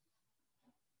world.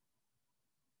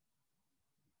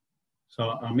 So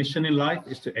our mission in life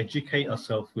is to educate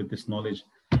ourselves with this knowledge,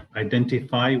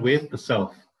 identify with the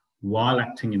self while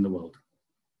acting in the world.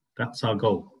 That's our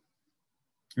goal.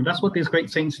 And that's what these great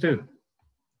saints do.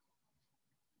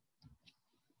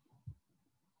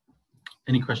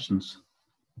 Any questions?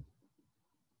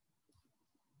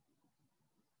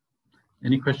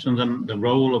 Any questions on the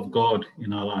role of God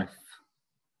in our life?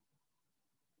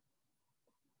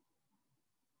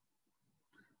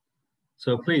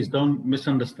 So please don't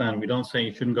misunderstand. We don't say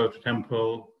you shouldn't go to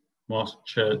temple, mosque,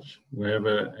 church,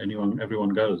 wherever everyone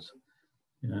goes.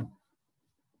 Yeah.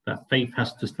 That faith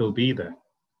has to still be there.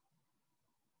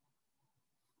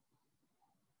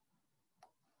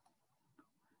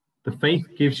 The faith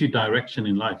gives you direction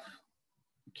in life.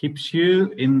 It keeps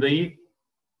you in the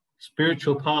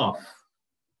spiritual path.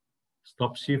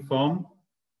 Stops you from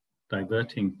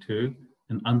diverting to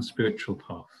an unspiritual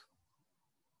path.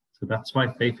 So that's why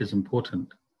faith is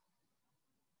important.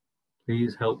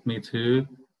 Please help me to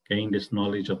gain this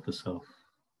knowledge of the self.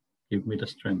 Give me the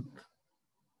strength.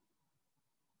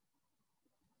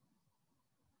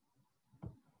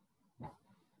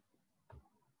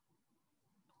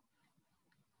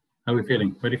 How are we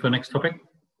feeling? Ready for the next topic?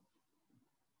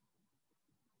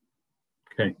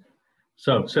 Okay.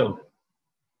 So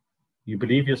you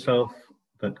believe yourself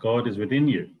that God is within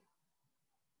you,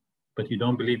 but you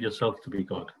don't believe yourself to be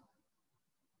God.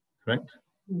 Correct?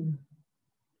 Mm.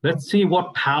 Let's see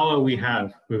what power we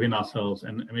have within ourselves,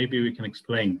 and maybe we can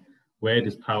explain where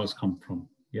these powers come from.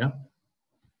 Yeah?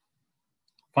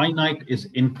 Finite is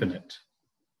infinite.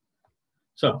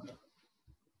 So,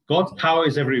 God's power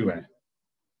is everywhere,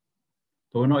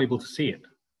 but we're not able to see it.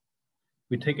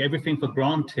 We take everything for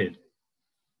granted.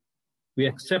 We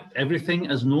accept everything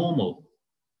as normal.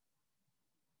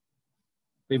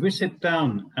 If we sit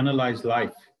down, analyze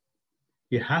life,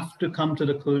 you have to come to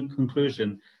the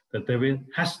conclusion that there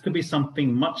has to be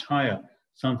something much higher,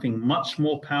 something much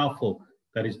more powerful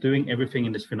that is doing everything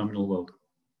in this phenomenal world.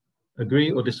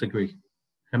 Agree or disagree?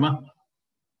 Emma?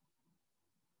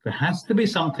 There has to be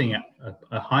something,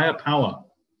 a higher power.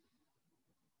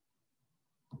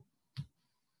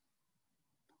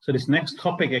 So this next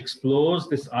topic explores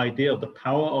this idea of the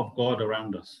power of God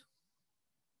around us.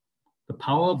 The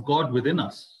power of God within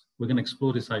us. We're going to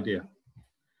explore this idea.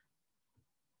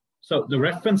 So the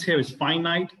reference here is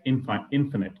finite,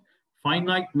 infinite.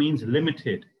 Finite means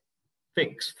limited,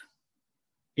 fixed.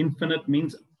 Infinite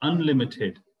means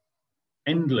unlimited,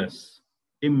 endless,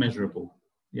 immeasurable.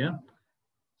 Yeah?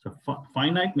 So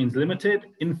finite means limited,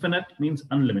 infinite means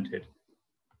unlimited.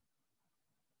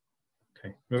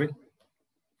 Okay, Ravi?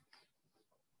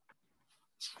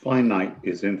 Finite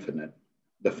is infinite.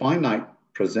 The finite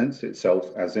presents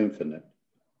itself as infinite.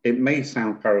 It may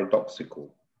sound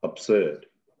paradoxical, absurd,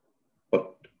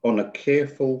 but on a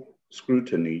careful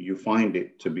scrutiny, you find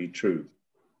it to be true.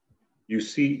 You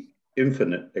see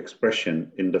infinite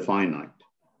expression in the finite.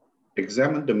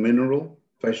 Examine the mineral,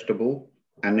 vegetable,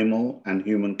 animal, and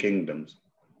human kingdoms.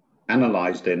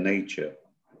 Analyze their nature.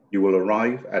 You will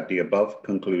arrive at the above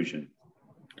conclusion.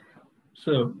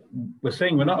 So we're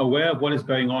saying we're not aware of what is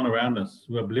going on around us.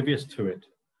 We're oblivious to it.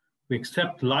 We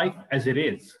accept life as it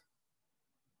is.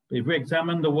 But if we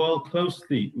examine the world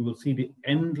closely, we will see the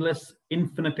endless,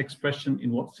 infinite expression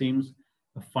in what seems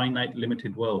a finite,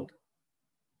 limited world.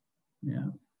 Yeah.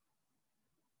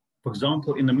 For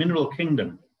example, in the mineral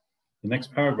kingdom, the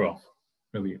next paragraph,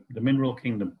 the mineral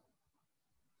kingdom.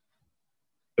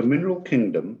 The mineral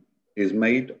kingdom is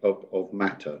made up of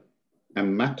matter,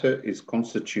 and matter is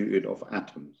constituted of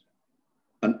atoms.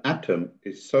 An atom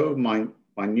is so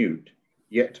minute,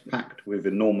 yet packed with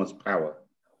enormous power.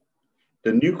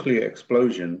 The nuclear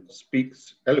explosion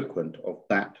speaks eloquent of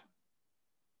that.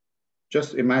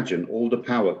 Just imagine all the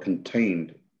power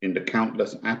contained in the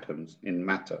countless atoms in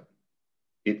matter.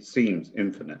 It seems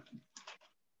infinite.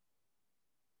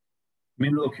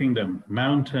 Mineral kingdom,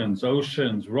 mountains,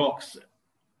 oceans, rocks,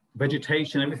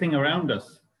 vegetation, everything around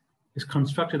us is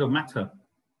constructed of matter,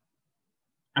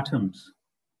 atoms,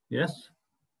 yes?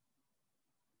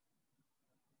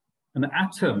 An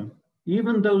atom,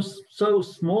 even though so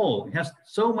small, it has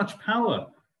so much power.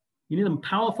 You need a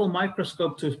powerful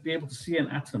microscope to be able to see an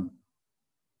atom.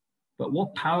 But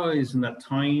what power is in that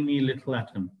tiny little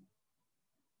atom?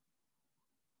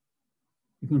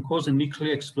 It can cause a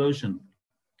nuclear explosion,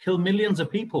 kill millions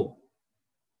of people,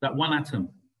 that one atom.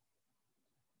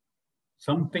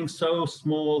 Something so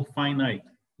small, finite,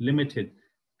 limited,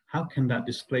 how can that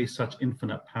display such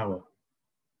infinite power?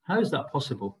 How is that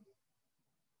possible?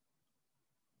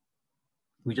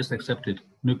 We just accepted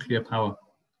nuclear power,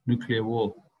 nuclear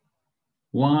war.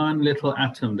 One little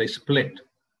atom, they split,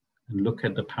 and look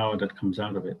at the power that comes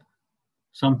out of it.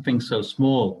 Something so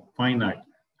small, finite,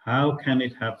 how can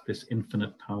it have this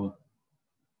infinite power?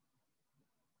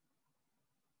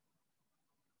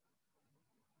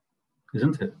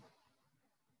 Isn't it?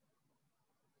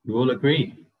 You all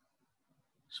agree?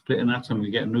 Split an atom,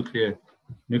 we get nuclear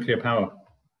power.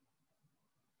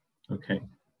 Okay.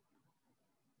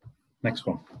 Next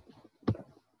one.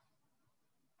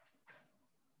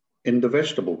 In the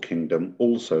vegetable kingdom,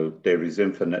 also, there is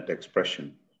infinite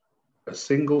expression. A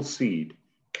single seed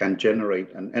can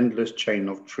generate an endless chain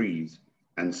of trees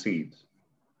and seeds.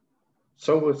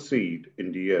 Sow a seed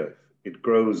in the earth, it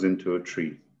grows into a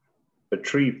tree. A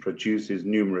tree produces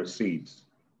numerous seeds.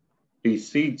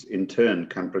 These seeds, in turn,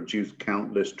 can produce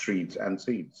countless trees and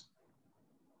seeds.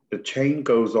 The chain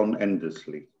goes on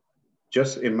endlessly.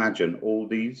 Just imagine all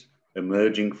these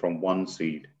emerging from one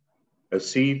seed, a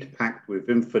seed packed with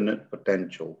infinite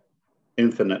potential,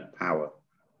 infinite power.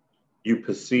 You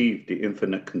perceive the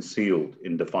infinite concealed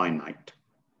in the finite.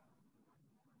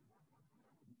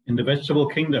 In the vegetable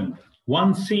kingdom,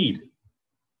 one seed,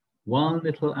 one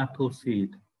little apple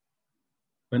seed,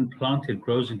 when planted,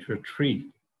 grows into a tree.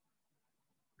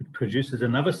 It produces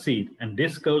another seed, and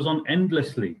this goes on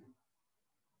endlessly.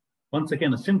 Once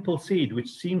again, a simple seed which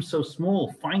seems so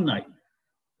small, finite,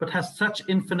 but has such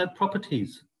infinite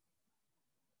properties.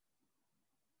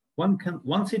 One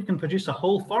seed can produce a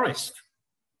whole forest.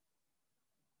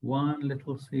 One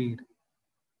little seed.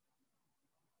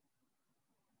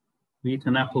 We eat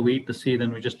an apple, we eat the seed,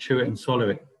 and we just chew it and swallow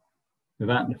it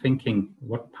without thinking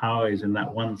what power is in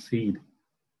that one seed.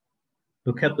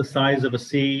 Look at the size of a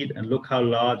seed and look how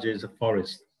large is a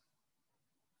forest.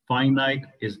 Finite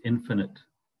is infinite.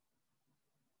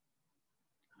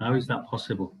 How is that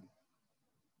possible?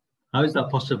 How is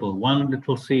that possible? One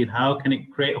little seed, how can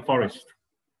it create a forest?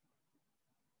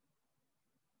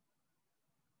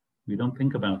 We don't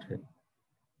think about it.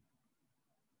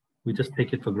 We just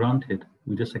take it for granted.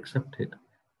 We just accept it.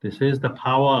 This is the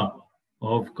power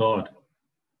of God.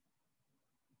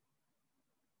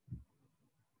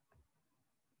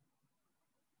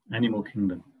 Animal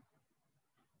kingdom.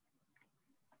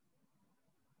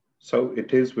 So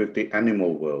it is with the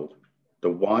animal world.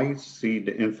 The wise see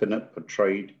the infinite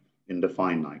portrayed in the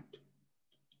finite.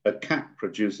 A cat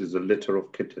produces a litter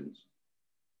of kittens.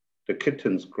 The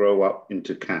kittens grow up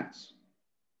into cats.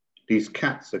 These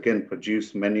cats again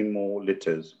produce many more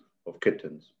litters of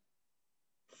kittens.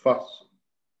 Thus,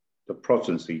 the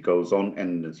progeny goes on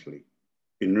endlessly,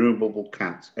 innumerable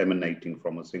cats emanating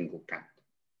from a single cat.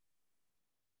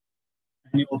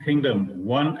 Animal kingdom,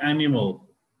 one animal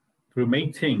through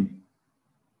mating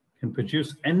can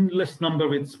produce endless number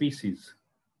of its species.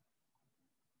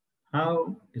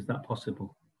 How is that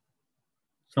possible?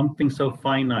 Something so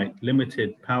finite,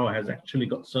 limited power has actually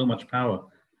got so much power.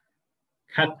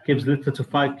 Cat gives litter to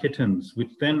 5 kittens,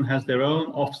 which then has their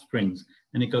own offsprings,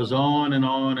 and it goes on and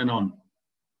on and on.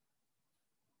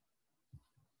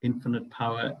 Infinite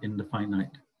power in the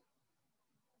finite.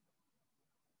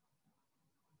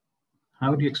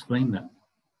 How do you explain that?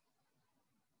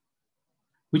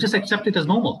 We just accept it as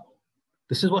normal.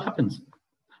 This is what happens.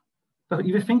 But if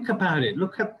you think about it,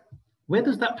 look at, where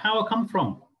does that power come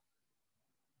from?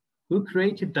 Who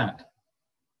created that?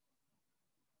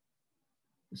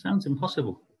 It sounds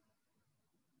impossible.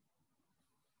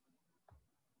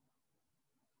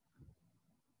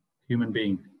 Human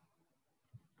being.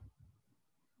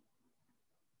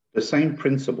 The same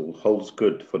principle holds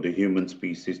good for the human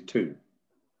species too.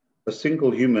 A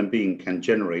single human being can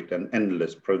generate an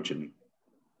endless progeny.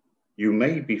 You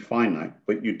may be finite,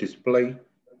 but you display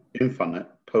infinite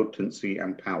potency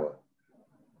and power.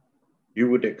 You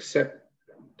would accept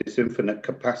this infinite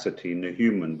capacity in a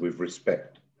human with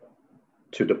respect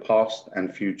to the past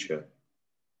and future,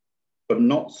 but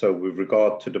not so with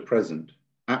regard to the present.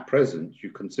 At present, you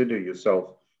consider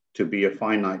yourself to be a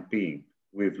finite being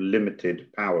with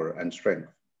limited power and strength.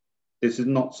 This is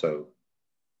not so.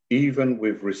 Even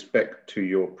with respect to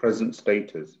your present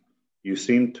status, you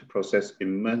seem to possess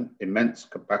immense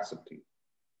capacity,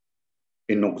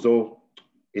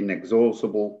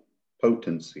 inexhaustible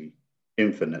potency,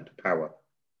 infinite power.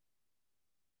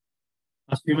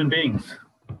 As human beings,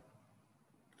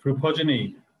 through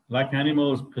progeny, like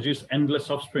animals produce endless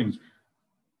offsprings,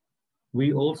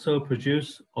 we also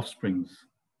produce offsprings.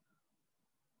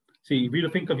 See, if you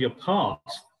think of your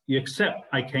past, you accept,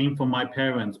 I came from my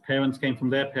parents, parents came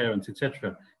from their parents,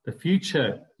 etc. The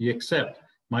future, you accept,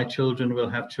 my children will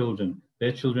have children,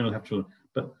 their children will have children.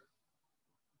 But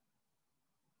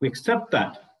we accept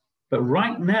that. But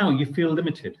right now, you feel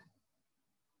limited.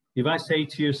 If I say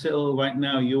to you, Cyril, right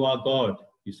now, you are God,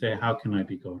 you say, how can I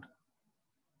be God?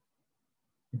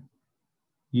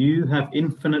 You have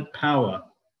infinite power.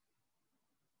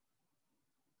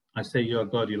 I say you are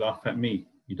God, you laugh at me.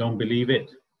 You don't believe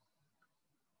it.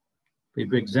 But if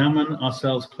we examine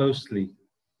ourselves closely,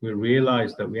 we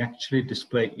realize that we actually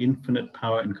display infinite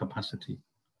power and capacity.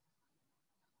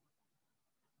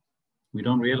 We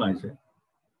don't realize it.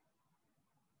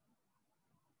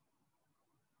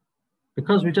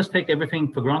 Because we just take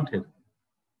everything for granted.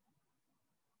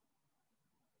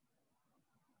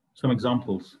 Some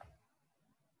examples.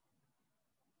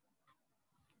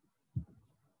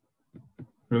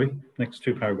 Ruby, next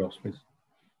 2 paragraphs, please.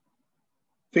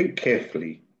 Think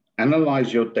carefully.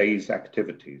 Analyze your day's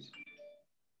activities.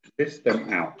 List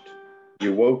them out.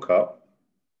 You woke up,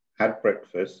 had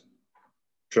breakfast,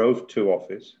 drove to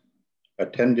office,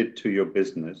 attended to your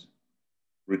business,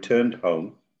 returned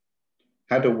home,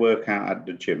 had a workout at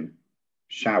the gym,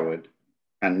 showered,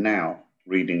 and now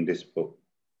reading this book.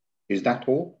 Is that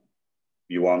all?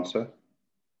 You answer,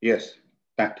 yes,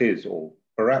 that is all.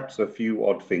 Perhaps a few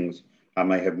odd things I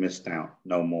may have missed out,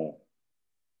 no more.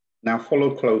 Now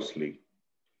follow closely.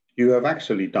 You have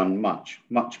actually done much,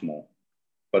 much more,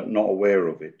 but not aware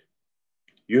of it.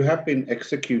 You have been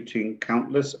executing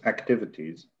countless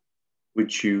activities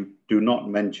which you do not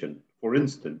mention. For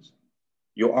instance,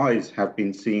 your eyes have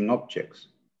been seeing objects.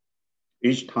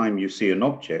 Each time you see an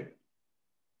object,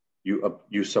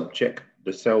 you subject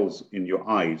the cells in your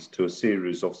eyes to a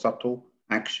series of subtle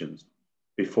actions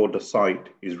before the sight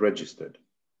is registered.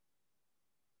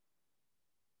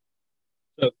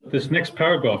 So this next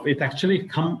paragraph, it actually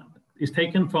is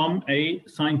taken from a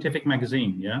scientific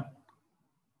magazine, yeah?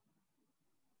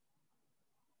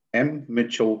 M.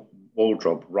 Mitchell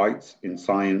Waldrop writes in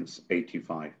Science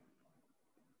 85,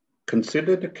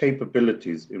 consider the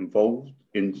capabilities involved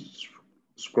in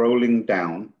scrolling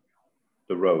down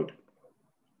the road,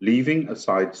 leaving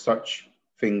aside such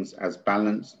things as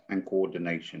balance and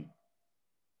coordination.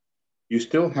 You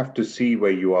still have to see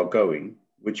where you are going,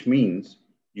 which means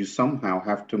you somehow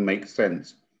have to make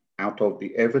sense out of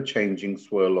the ever-changing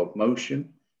swirl of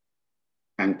motion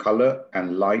and color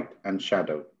and light and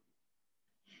shadow.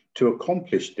 To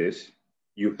accomplish this,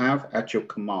 you have at your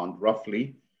command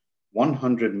roughly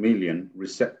 100 million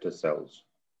receptor cells,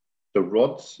 the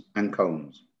rods and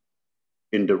cones,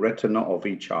 in the retina of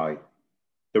each eye.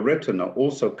 The retina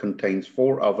also contains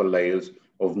 4 other layers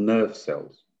of nerve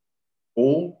cells.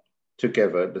 All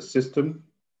together, the system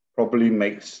probably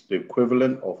makes the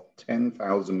equivalent of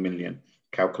 10,000 million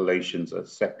calculations a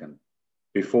second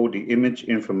before the image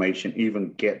information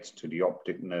even gets to the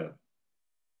optic nerve.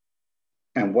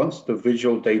 And once the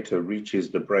visual data reaches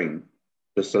the brain,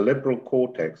 the cerebral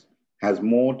cortex has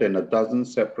more than a dozen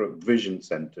separate vision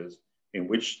centers in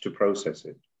which to process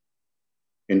it.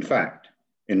 In fact,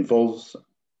 involves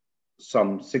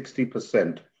some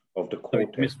 60% of the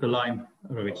cortex. Sorry, missed the line.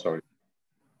 Oh, sorry.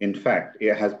 In fact,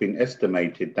 it has been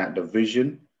estimated that the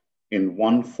vision in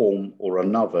one form or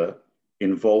another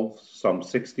involves some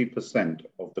 60%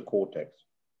 of the cortex.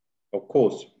 Of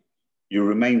course, you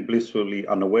remain blissfully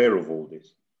unaware of all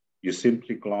this. You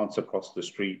simply glance across the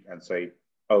street and say,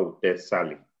 oh, there's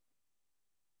Sally.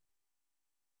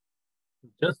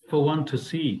 Just for one to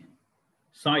see,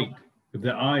 sight with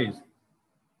their eyes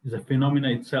is a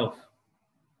phenomenon itself.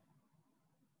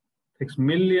 It takes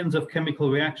millions of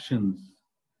chemical reactions,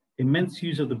 immense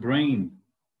use of the brain,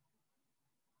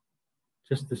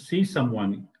 just to see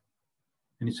someone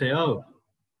and you say, oh,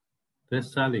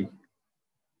 there's Sally,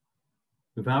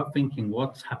 without thinking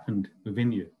what's happened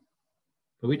within you.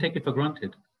 But we take it for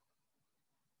granted.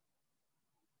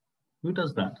 Who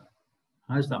does that?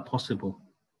 How is that possible?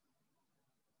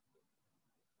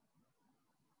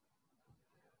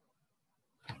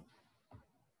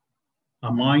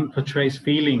 Our mind portrays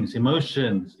feelings,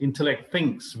 emotions, intellect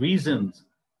thinks, reasons.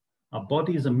 Our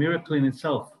body is a miracle in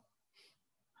itself.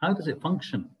 How does it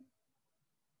function?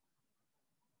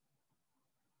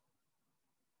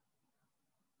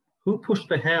 Who pushed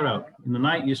the hair out? In the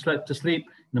night you slept to sleep,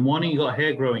 in the morning you got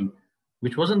hair growing,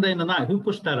 which wasn't there in the night. Who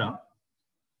pushed that out?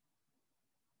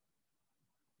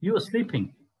 You were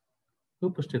sleeping. Who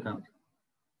pushed it out?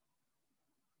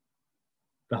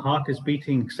 The heart is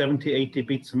beating 70, 80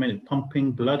 beats a minute,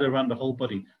 pumping blood around the whole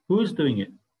body. Who is doing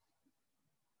it?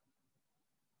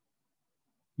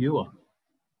 You are.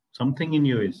 Something in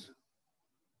you is.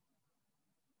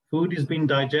 Food is being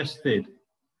digested.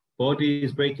 Body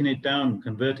is breaking it down,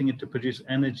 converting it to produce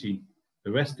energy.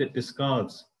 The rest it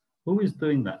discards. Who is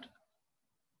doing that?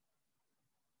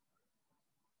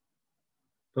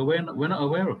 But we're not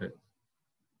aware of it.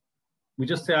 We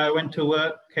just say, I went to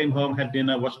work, came home, had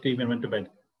dinner, watched TV, and went to bed.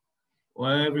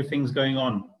 Well, everything's going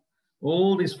on.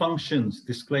 All these functions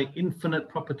display infinite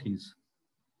properties.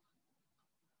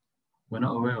 We're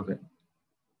not aware of it.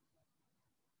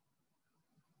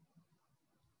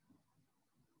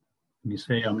 And you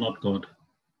say, I'm not God.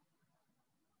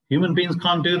 Human beings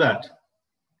can't do that.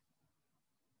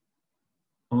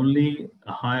 Only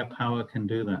a higher power can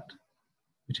do that,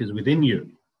 which is within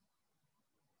you.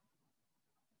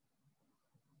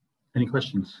 Any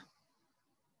questions?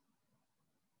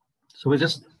 So we're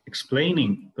just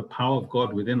explaining the power of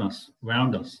God within us,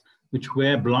 around us, which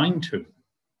we're blind to.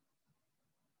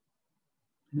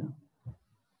 Yeah.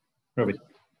 Ravi.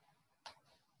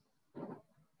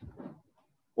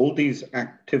 All these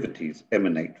activities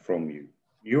emanate from you.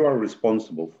 You are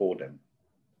responsible for them.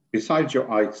 Besides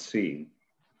your eyes seeing,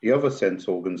 the other sense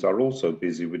organs are also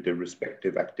busy with their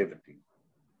respective activities.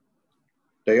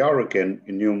 They are again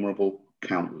innumerable,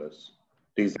 countless.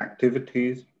 These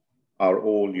activities are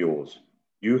all yours.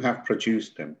 You have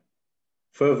produced them.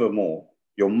 Furthermore,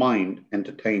 your mind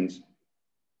entertains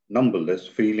numberless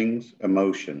feelings,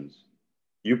 emotions.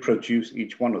 You produce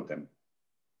each one of them.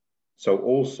 So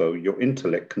also your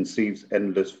intellect conceives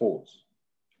endless thoughts.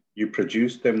 You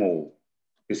produce them all.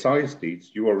 Besides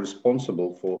these, you are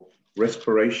responsible for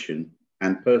respiration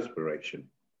and perspiration,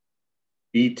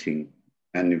 eating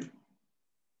and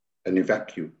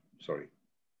evacuating,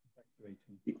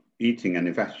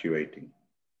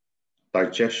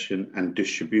 digestion and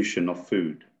distribution of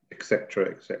food, etc.,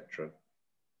 etc.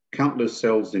 Countless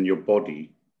cells in your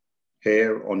body,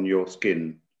 hair on your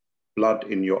skin, blood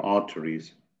in your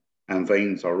arteries, and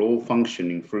veins are all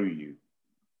functioning through you.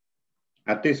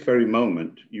 At this very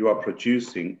moment, you are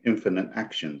producing infinite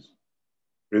actions.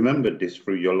 Remember this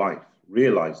through your life.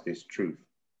 Realize this truth.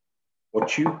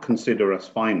 What you consider as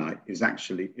finite is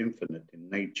actually infinite in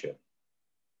nature.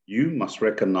 You must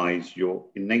recognize your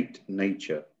innate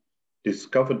nature.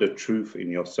 Discover the truth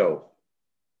in yourself.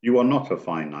 You are not a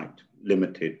finite,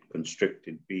 limited,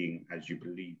 constricted being as you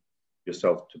believe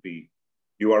yourself to be.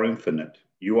 You are infinite.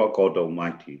 You are God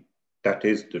Almighty. That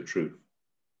is the truth.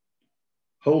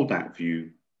 Hold that view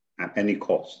at any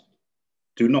cost.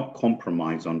 Do not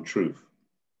compromise on truth.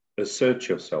 Assert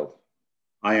yourself.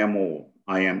 I am all.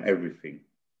 I am everything.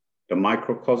 The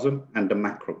microcosm and the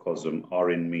macrocosm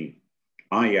are in me.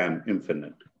 I am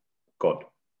infinite. God.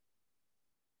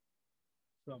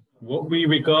 So what we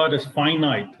regard as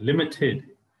finite, limited,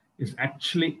 is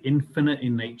actually infinite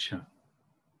in nature.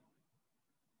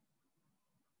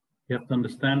 You have to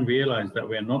understand, realize that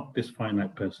we are not this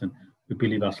finite person we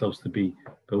believe ourselves to be,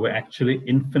 but we're actually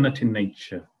infinite in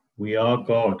nature. We are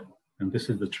God, and this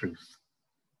is the truth.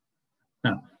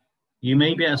 Now, you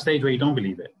may be at a stage where you don't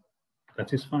believe it.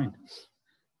 That is fine.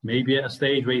 Maybe at a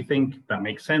stage where you think, that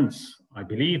makes sense. I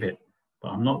believe it, but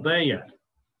I'm not there yet.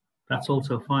 That's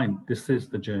also fine. This is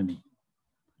the journey.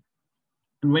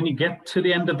 And when you get to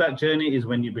the end of that journey is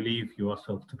when you believe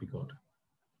yourself to be God.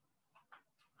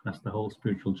 That's the whole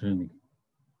spiritual journey.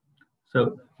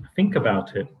 So think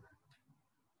about it.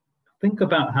 Think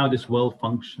about how this world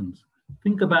functions.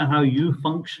 Think about how you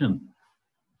function.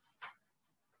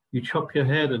 You chop your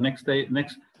hair, the next day,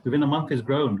 within a month is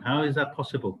grown. How is that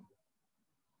possible?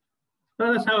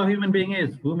 Well, that's how a human being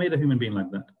is. Who made a human being like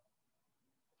that?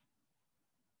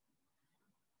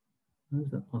 How is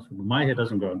that possible? My hair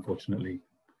doesn't grow, unfortunately.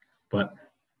 But,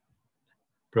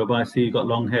 Prabhu, I see you got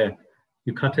long hair.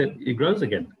 You cut it, it grows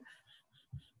again.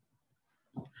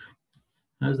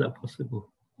 How is that possible?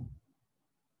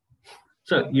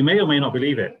 So you may or may not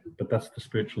believe it, but that's the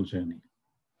spiritual journey.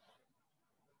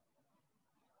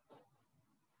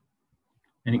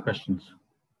 Any questions?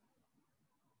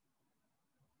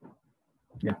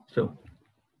 Yeah, so.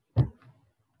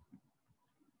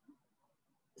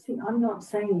 See, I'm not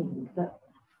saying that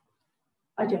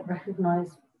I don't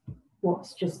recognize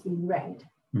what's just been read,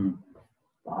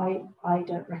 but I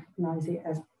don't recognize it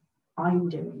as I'm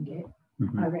doing it.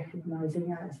 I recognize it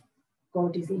as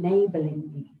God is enabling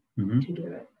me to do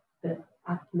it. The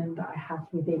Atman that I have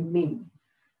within me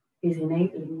is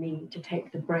enabling me to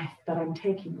take the breath that I'm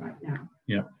taking right now.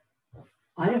 Yeah.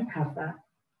 I don't have that.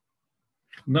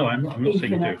 No, I'm not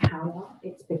saying you do. Power.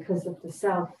 It's because of the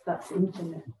self that's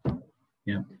infinite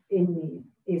in me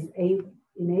is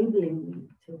enabling me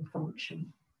to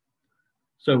function.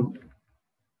 So,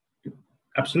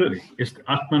 absolutely. It's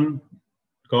Atman,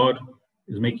 God,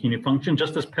 is making it function,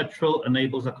 just as petrol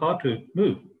enables a car to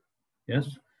move. Yes?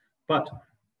 But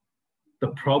the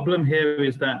problem here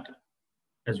is that,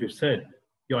 as we've said,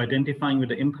 you're identifying with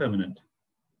the impermanent.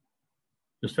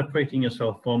 You're separating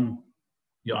yourself from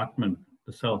your Atman,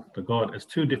 the self, the God, as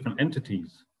two different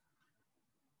entities.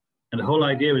 And the whole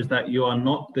idea is that you are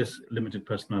not this limited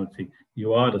personality.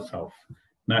 You are the self.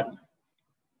 Now,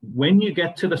 when you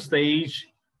get to the stage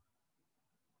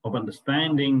of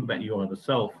understanding that you are the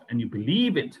self and you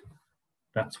believe it,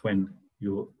 that's when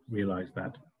you realize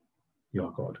that you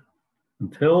are God.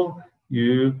 Until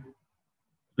you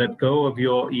let go of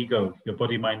your ego, your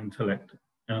body, mind, intellect,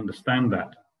 and understand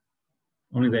that,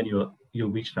 only then you'll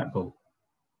reach that goal.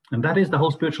 And that is the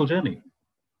whole spiritual journey.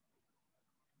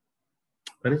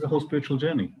 That is the whole spiritual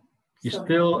journey. You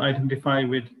still identify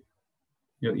with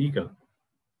your ego.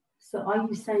 So are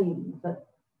you saying that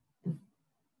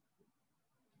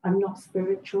I'm not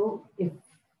spiritual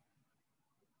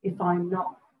if I'm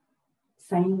not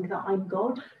saying that I'm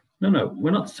God? No,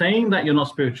 we're not saying that you're not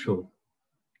spiritual.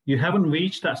 You haven't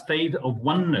reached that state of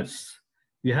oneness.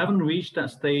 You haven't reached that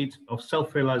state of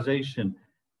self-realization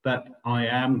that I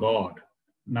am God.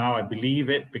 Now I believe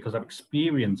it because I've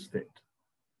experienced it.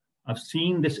 I've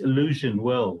seen this illusion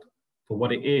world for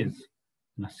what it is,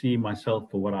 and I see myself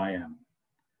for what I am.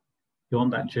 You're on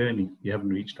that journey. You haven't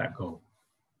reached that goal.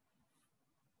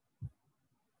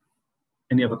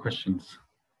 Any other questions?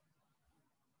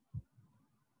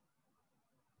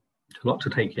 It's a lot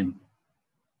to take in.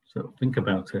 So think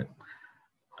about it.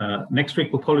 Next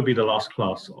week will probably be the last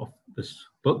class of this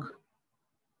book.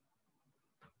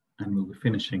 And we'll be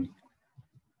finishing.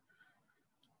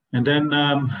 And then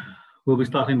we'll be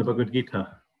starting the Bhagavad Gita.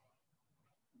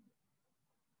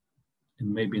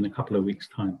 And maybe in a couple of weeks'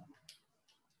 time.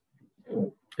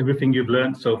 Everything you've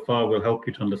learned so far will help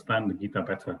you to understand the Gita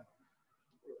better.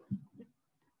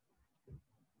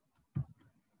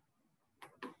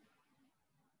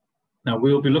 Now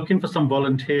we'll be looking for some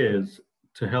volunteers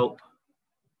to help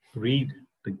read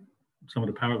some of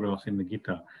the paragraphs in the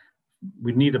Gita.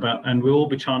 We need about, and we'll all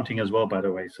be chanting as well, by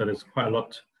the way, so there's quite a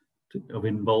lot of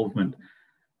involvement.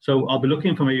 So I'll be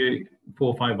looking for maybe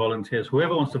 4 or 5 volunteers.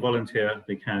 Whoever wants to volunteer,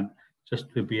 they can,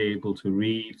 just to be able to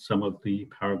read some of the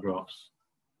paragraphs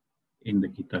in the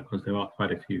Gita, because there are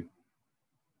quite a few.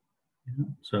 Yeah.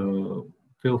 So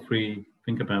feel free,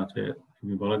 think about it, if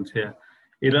you volunteer.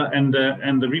 And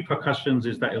the repercussions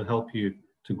is that it'll help you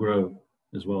to grow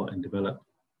as well and develop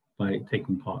by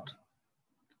taking part.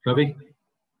 Ravi,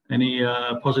 any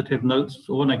positive notes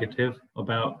or negative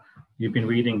about you've been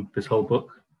reading this whole book?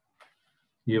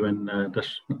 You and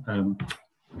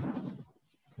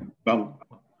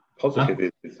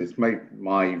Positive is it's made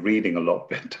my reading a lot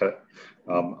better,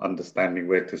 understanding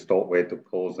where to stop, where to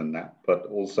pause and that, but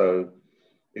also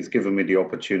it's given me the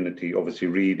opportunity, obviously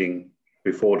reading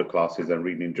before the classes and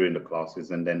reading during the classes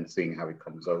and then seeing how it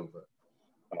comes over.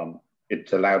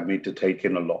 It's allowed me to take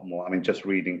in a lot more. I mean, just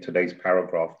reading today's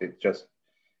paragraph, it just,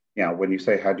 you know, when you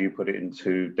say, how do you put it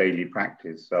into daily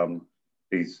practice?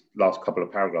 These last couple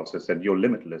of paragraphs, I said, you're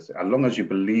limitless. As long as you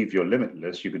believe you're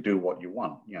limitless, you could do what you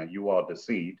want. You know, you are the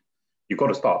seed. You've got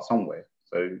to start somewhere.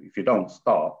 So if you don't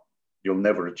start, you'll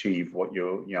never achieve what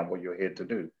you're here to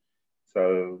do.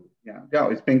 So yeah,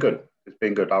 it's been good. It's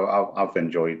been good. I've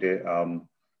enjoyed it.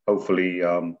 Hopefully,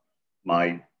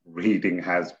 my reading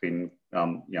has been,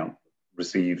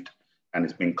 received and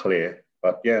it's been clear.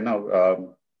 But yeah,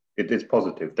 no, it is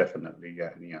positive, definitely.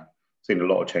 Yeah. Seen a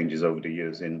lot of changes over the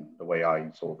years in the way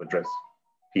I sort of address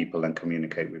people and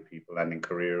communicate with people, and in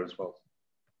career as well.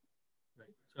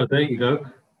 So there you go.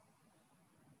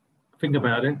 Think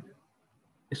about it.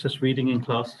 It's just reading in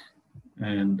class,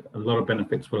 and a lot of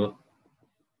benefits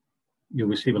you'll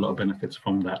receive a lot of benefits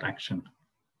from that action.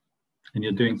 And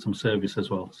you're doing some service as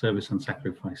well, service and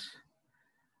sacrifice.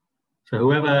 So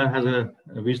whoever has a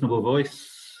reasonable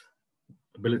voice,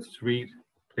 ability to read,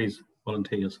 please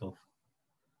volunteer yourself.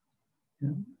 Yeah,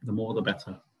 the more the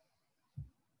better.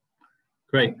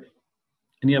 Great.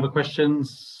 Any other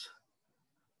questions?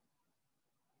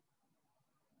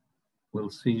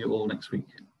 We'll see you all next week.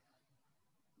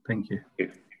 Thank you.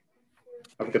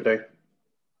 Have a good day.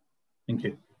 Thank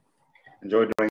you. Enjoy the rain.